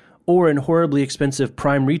parking, or in horribly expensive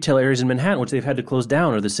prime retail areas in Manhattan, which they've had to close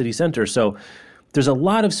down, or the city center. So there's a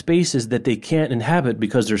lot of spaces that they can't inhabit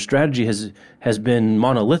because their strategy has been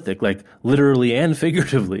monolithic, like literally and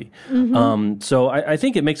figuratively. So I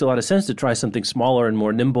think it makes a lot of sense to try something smaller and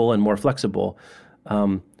more nimble and more flexible.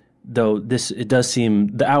 Though it does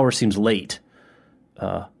seem the hour seems late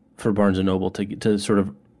for Barnes & Noble to sort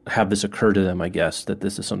of have this occur to them. I guess that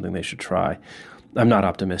this is something they should try. I'm not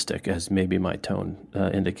optimistic, as maybe my tone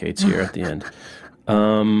indicates here at the end.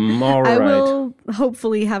 All right. I will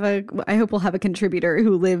hopefully I hope we'll have a contributor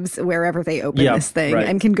who lives wherever they open this thing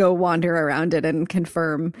and can go wander around it and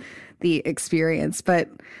confirm the experience. But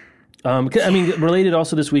related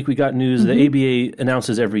also this week, we got news. The ABA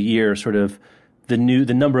announces every year sort of the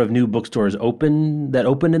number of new bookstores opened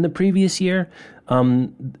in the previous year.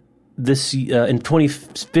 In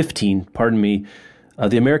 2015,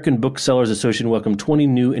 the American Booksellers Association welcomed 20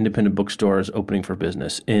 new independent bookstores opening for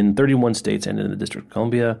business in 31 states and in the District of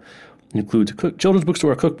Columbia. It includes a children's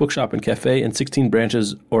bookstore, a cookbook shop, and cafe, and 16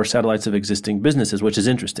 branches or satellites of existing businesses, which is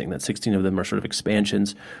interesting that 16 of them are sort of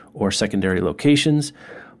expansions or secondary locations.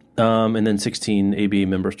 And then 16 ABA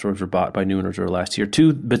member stores were bought by new owners over last year.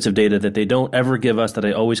 Two bits of data that they don't ever give us that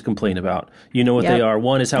I always complain about. You know what they are.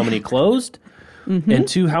 One is how many closed. And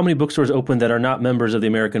two, how many bookstores opened that are not members of the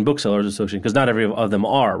American Booksellers Association? Because not every of them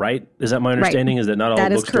are, right? Is that my understanding? Is that not all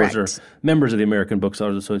bookstores are members of the American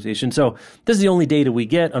Booksellers Association? So this is the only data we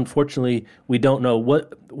get. Unfortunately, we don't know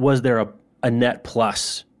was there a net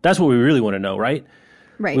plus. That's what we really want to know, right?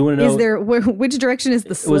 Right. We want to know, which direction is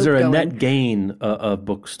the slope was there a going? net gain of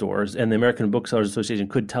bookstores? And the American Booksellers Association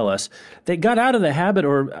could tell us. They got out of the habit,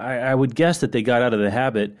 or I would guess that they got out of the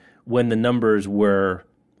habit when the numbers were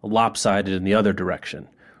lopsided in the other direction.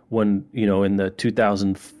 When, in the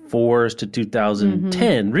 2004s to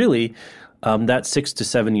 2010, really, that 6 to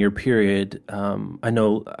 7 year period, I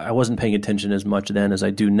know I wasn't paying attention as much then as I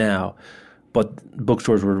do now, but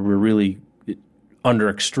bookstores were really under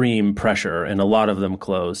extreme pressure, and a lot of them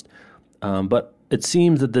closed. But it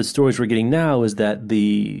seems that the stories we're getting now is that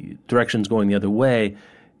the direction's going the other way,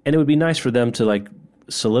 and it would be nice for them to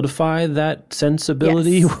solidify that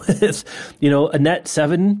sensibility with, a net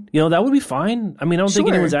 7. That would be fine. I mean, I don't think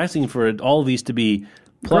anyone's asking for all of these to be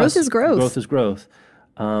plus. Growth is growth. Growth is growth.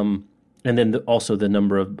 And then also the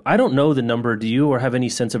number of, I don't know the number, do you, or have any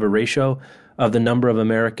sense of a ratio of the number of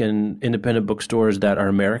American independent bookstores that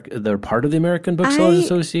are they're part of the American Booksellers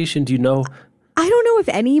Association? Do you know? I don't know if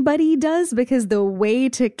anybody does, because the way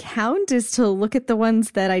to count is to look at the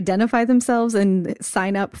ones that identify themselves and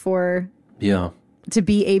sign up to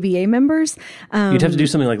be ABA members. You'd have to do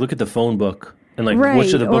something like look at the phone book and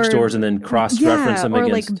which are the bookstores, and then cross-reference them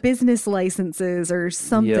against. Or business licenses or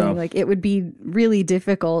something. Yeah. It would be really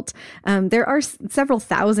difficult. There are several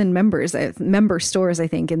thousand member stores, I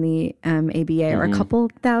think, in the ABA, or a couple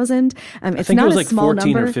thousand. It's not a small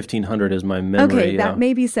 14 number. Or 1,500 is my memory. Okay, that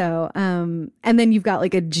may be so. And then you've got a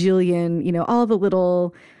jillion, all the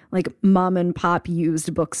little like mom and pop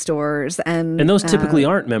used bookstores, and those typically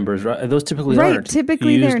aren't members, right? Those typically right. aren't.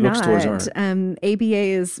 Typically, used they're bookstores not. Aren't. ABA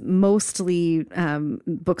is mostly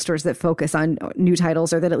bookstores that focus on new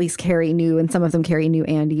titles, or that at least carry new, and some of them carry new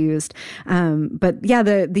and used. But yeah,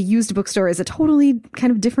 the used bookstore is a totally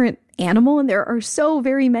kind of different animal, and there are so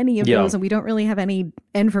very many of those, and we don't really have any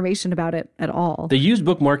information about it at all. The used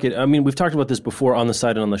book market, I mean, we've talked about this before on the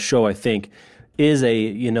site and on the show, I think, is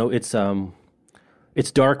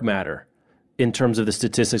it's dark matter in terms of the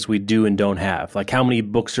statistics we do and don't have. Like how many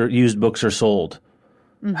used books are sold,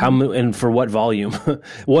 and for what volume,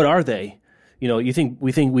 what are they? We think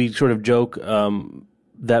we sort of joke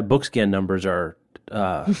that BookScan numbers are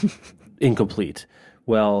incomplete.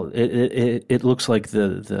 Well, it looks like it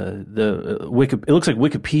looks like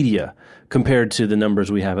Wikipedia compared to the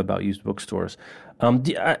numbers we have about used bookstores.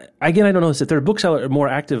 Again, I don't know if there are more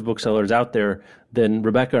active booksellers out there than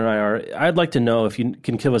Rebecca and I are. I'd like to know if you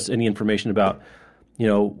can give us any information about,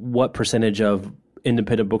 what percentage of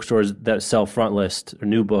independent bookstores that sell front list or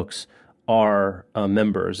new books are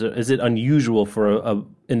members. Is it unusual for a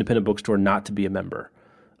independent bookstore not to be a member?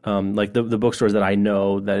 Like the bookstores that I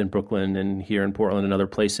know that in Brooklyn and here in Portland and other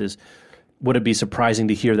places, would it be surprising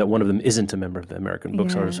to hear that one of them isn't a member of the American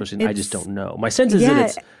Booksellers Association? I just don't know. My sense is that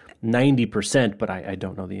it's 90%, but I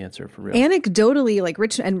don't know the answer for real. Anecdotally, like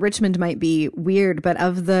Richmond might be weird, but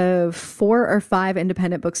of the 4 or 5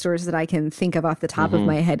 independent bookstores that I can think of off the top of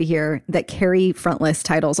my head here that carry front list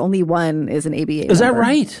titles, only one is an ABA member. Is that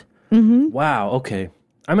right? Mm-hmm. Wow. Okay.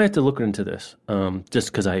 I might have to look into this,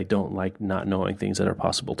 just because I don't like not knowing things that are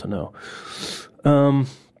possible to know.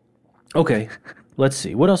 Okay, let's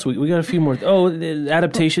see. What else? We got a few more.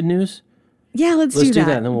 Adaptation news? Yeah, let's do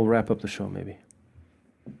that. And then we'll wrap up the show maybe.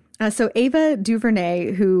 So Ava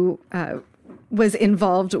DuVernay, who was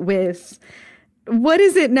involved with, what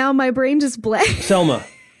is it now? My brain just blanked. Selma.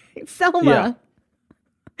 Yeah.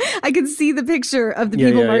 I could see the picture of the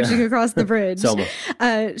people marching across the bridge. Selma.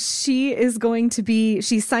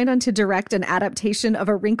 She's signed on to direct an adaptation of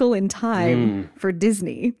A Wrinkle in Time for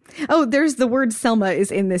Disney. Oh, there's the word Selma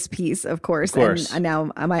is in this piece, of course. And now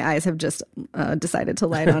my eyes have just decided to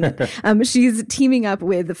light on it. She's teaming up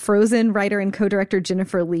with Frozen writer and co-director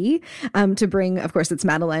Jennifer Lee to bring, of course, it's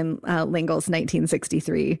Madeleine L'Engle's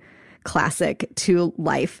 1963 classic to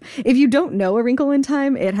life. If you don't know A Wrinkle in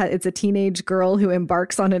Time, it's a teenage girl who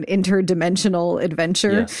embarks on an interdimensional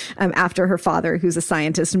adventure after her father, who's a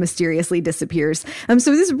scientist, mysteriously disappears.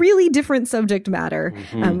 So this really different subject matter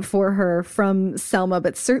for her from Selma,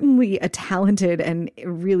 but certainly a talented and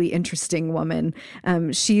really interesting woman.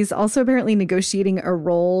 She's also apparently negotiating a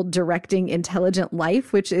role directing Intelligent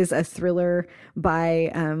Life, which is a thriller by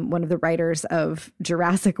one of the writers of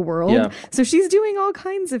Jurassic World. Yeah. So she's doing all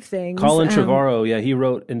kinds of things. Colin Trevorrow, he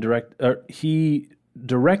wrote and he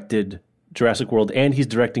directed Jurassic World, and he's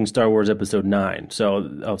directing Star Wars Episode 9.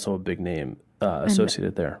 So also a big name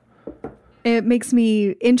associated there. It makes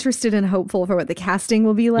me interested and hopeful for what the casting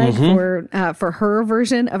will be like for her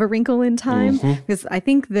version of A Wrinkle in Time, because I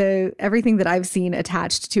think everything that I've seen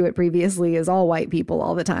attached to it previously is all white people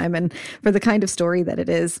all the time, and for the kind of story that it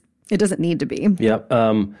is, it doesn't need to be. Yep.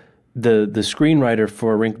 The screenwriter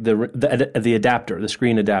for the adapter, the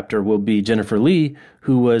screen adapter, will be Jennifer Lee,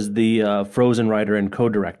 who was the Frozen writer and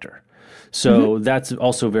co-director. So that's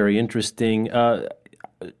also very interesting.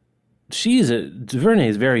 DuVernay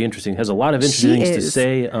is very interesting. Has a lot of interesting things to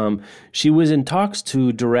say. She was in talks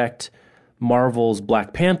to direct Marvel's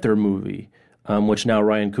Black Panther movie, which now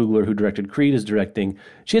Ryan Coogler, who directed Creed, is directing.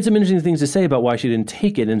 She had some interesting things to say about why she didn't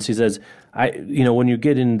take it, and she says, when you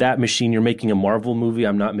get in that machine, you're making a Marvel movie.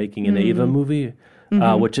 I'm not making an Ava movie,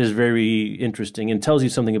 which is very interesting and tells you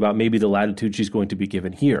something about maybe the latitude she's going to be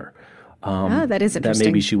given here. That is interesting. That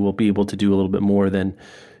maybe she will be able to do a little bit more than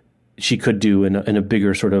she could do in a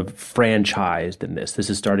bigger sort of franchise than this. This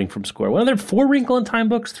is starting from square. Well, there are 4 Wrinkle in Time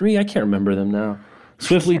books, 3. I can't remember them now.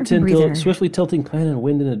 Swiftly Tilting Planet and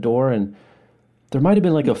Wind in a Door, and there might have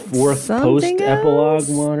been like a 4th post-epilogue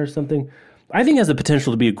one or something. I think it has the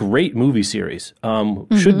potential to be a great movie series.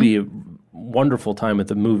 Should be a wonderful time at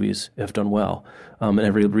the movies if done well, and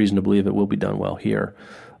every reason to believe it will be done well here.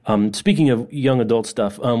 Speaking of young adult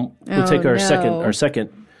stuff, we'll take our second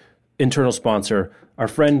internal sponsor, our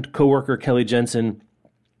friend, coworker Kelly Jensen,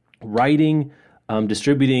 writing,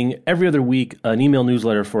 distributing every other week an email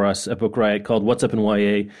newsletter for us at Book Riot called What's Up in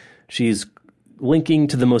YA. She's linking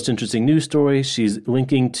to the most interesting news stories. She's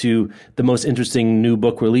linking to the most interesting new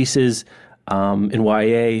book releases in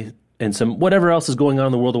YA and some whatever else is going on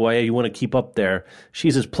in the world of YA you want to keep up there.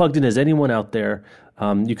 She's as plugged in as anyone out there.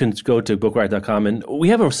 You can go to bookriot.com, and we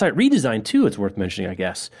have a site redesign too, it's worth mentioning, I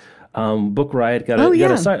guess. Book Riot got Oh, a yeah.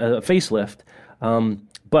 facelift.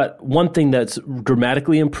 But one thing that's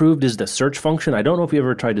dramatically improved is the search function. I don't know if you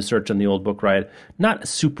ever tried to search on the old Book Riot. Not a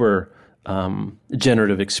super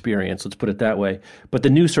generative experience, let's put it that way. But the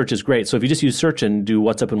new search is great. So if you just use search and do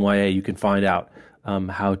What's Up in YA, you can find out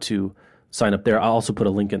how to sign up there. I'll also put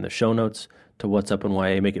a link in the show notes to What's Up in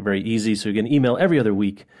YA, make it very easy. So you can email every other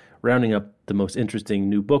week, rounding up the most interesting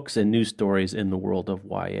new books and news stories in the world of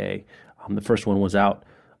YA. The first one was out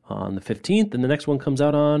on the 15th, and the next one comes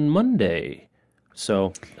out on Monday.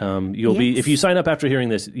 So you'll be, if you sign up after hearing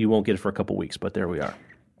this, you won't get it for a couple weeks, but there we are.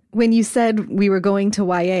 When you said we were going to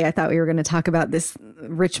YA, I thought we were going to talk about this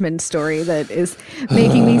Richmond story that is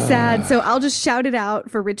making me sad. So I'll just shout it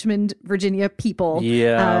out for Richmond, Virginia people.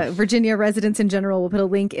 Yeah. Virginia residents in general. We'll put a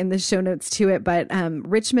link in the show notes to it. But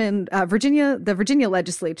Richmond, Virginia, the Virginia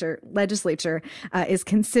legislature is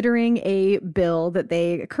considering a bill that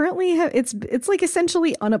they currently have. It's like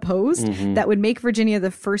essentially unopposed that would make Virginia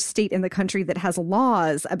the first state in the country that has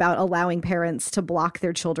laws about allowing parents to block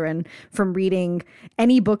their children from reading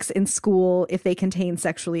any books in school if they contain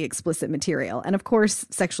sexually explicit material. And of course,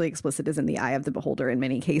 sexually explicit is in the eye of the beholder in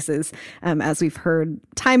many cases, as we've heard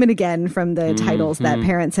time and again from the titles that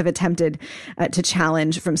parents have attempted to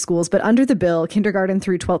challenge from schools. But under the bill, kindergarten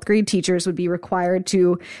through 12th grade teachers would be required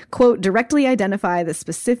to, quote, directly identify the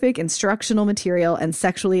specific instructional material and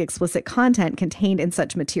sexually explicit content contained in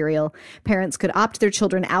such material. Parents could opt their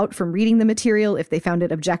children out from reading the material if they found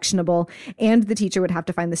it objectionable, and the teacher would have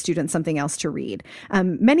to find the student something else to read.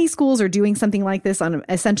 Many schools are doing something like this on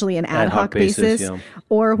essentially an ad hoc basis,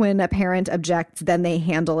 or when a parent objects, then they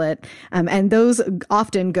handle it. And those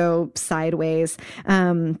often go sideways.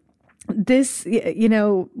 This,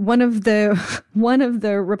 one of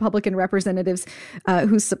the Republican representatives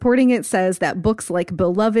who's supporting it says that books like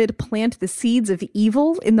Beloved plant the seeds of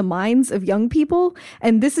evil in the minds of young people.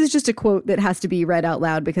 And this is just a quote that has to be read out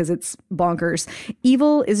loud because it's bonkers.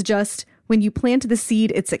 Evil is just when you plant the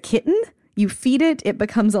seed, it's a kitten. You feed it, it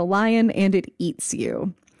becomes a lion, and it eats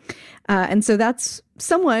you. And so that's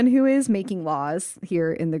someone who is making laws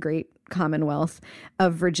here in the great Commonwealth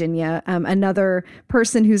of Virginia. Another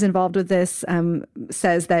person who's involved with this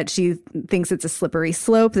says that she thinks it's a slippery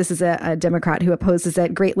slope. This is a Democrat who opposes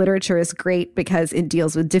it. Great literature is great because it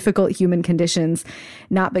deals with difficult human conditions,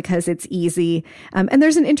 not because it's easy. And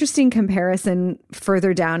there's an interesting comparison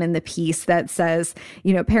further down in the piece that says,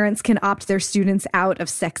 parents can opt their students out of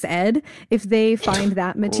sex ed if they find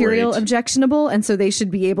that material objectionable. And so they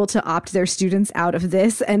should be able to opt their students out of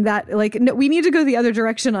this. And that, no, we need to go the other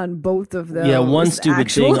direction on both of those. Yeah, one stupid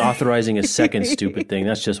thing authorizing a second stupid thing.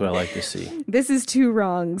 That's just what I like to see. This is two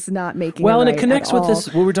wrongs not making well, a and right it connects with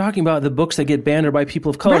this, what we're talking about, the books that get banned are by people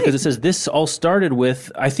of color, because it says this all started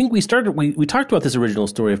with, I think we talked about this original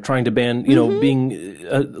story of trying to ban, being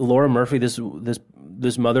Laura Murphy,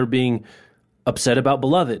 this mother being upset about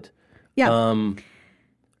Beloved. Yeah.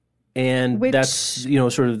 And that's,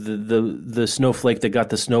 sort of the snowflake that got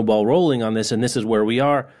the snowball rolling on this, and this is where we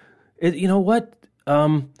are. You know what?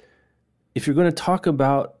 If you're going to talk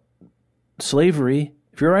about slavery,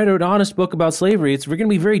 if you write an honest book about slavery, it's going to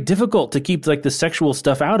be very difficult to keep the sexual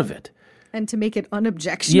stuff out of it. And to make it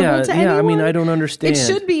unobjectionable to anyone. Yeah, I mean, I don't understand. It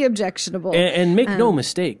should be objectionable. And make no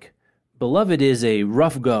mistake, Beloved is a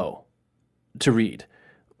rough go to read,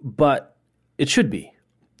 but it should be.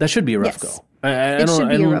 That should be a rough go. I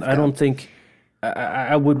don't think.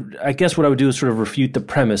 I guess what I would do is sort of refute the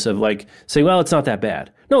premise of say, well, it's not that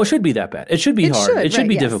bad. No, it should be that bad. It should be hard. It should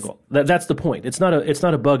be difficult. That's the point. It's not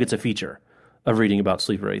a bug. It's a feature of reading about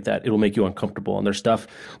slavery that it'll make you uncomfortable. And there's stuff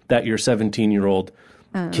that your 17-year-old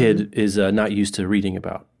kid is not used to reading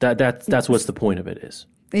about. That's what's the point of it is.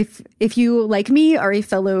 If you, like me, are a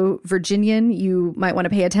fellow Virginian, you might want to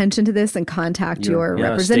pay attention to this and contact your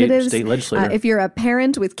representatives. State legislator. If you're a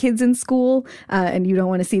parent with kids in school and you don't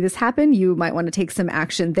want to see this happen, you might want to take some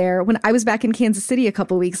action there. When I was back in Kansas City a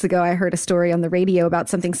couple weeks ago, I heard a story on the radio about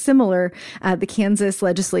something similar. The Kansas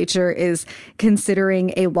legislature is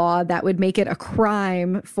considering a law that would make it a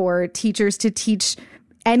crime for teachers to teach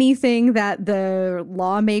anything that the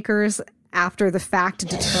lawmakers after the fact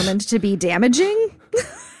determined to be damaging.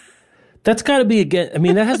 That's got to be that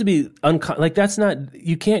has to be that's not,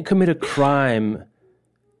 you can't commit a crime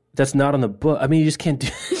that's not on the book. I mean, you just can't do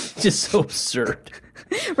it's just so absurd.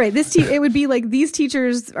 Right. It would be like these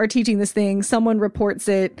teachers are teaching this thing. Someone reports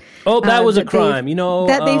it. Oh, that was a crime.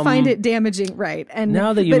 That they find it damaging. Right. And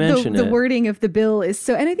now that you mention the wording of the bill is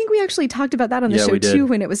so, and I think we actually talked about that on the show too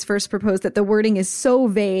when it was first proposed, that the wording is so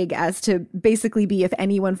vague as to basically be if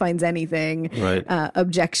anyone finds anything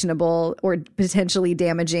objectionable or potentially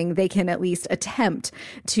damaging, they can at least attempt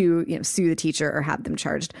to sue the teacher or have them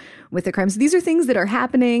charged with the crimes. These are things that are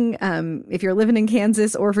happening. If you're living in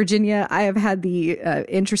Kansas or Virginia, I have had the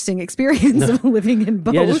interesting experience of living in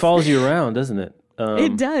both. Yeah, it just follows you around, doesn't it?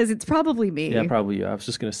 It does. It's probably me. Yeah, probably you. I was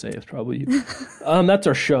just going to say it's probably you. That's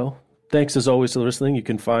our show. Thanks as always for listening. You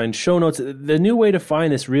can find show notes. The new way to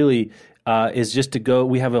find this really is just to go.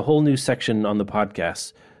 We have a whole new section on the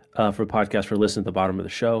podcast for listen at the bottom of the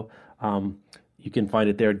show. You can find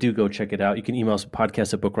it there. Do go check it out. You can email us at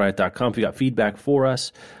podcast@bookriot.com if you got feedback for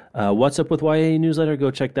us. What's Up with YA newsletter,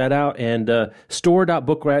 go check that out. And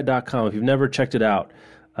store.bookriot.com. If you've never checked it out,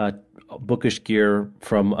 bookish gear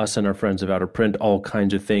from us and our friends of Outer Print, all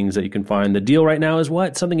kinds of things that you can find. The deal right now is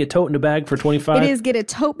what? Something you tote in a bag for $25? It is. Get a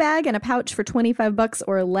tote bag and a pouch for $25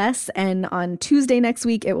 or less. And on Tuesday next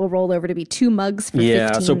week, it will roll over to be 2 mugs for $15.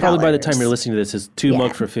 Yeah, so probably by the time you're listening to this, is 2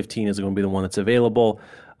 mugs for $15 is going to be the one that's available.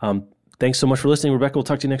 Thanks so much for listening, Rebecca. We'll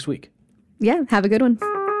talk to you next week. Yeah, have a good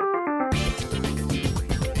one.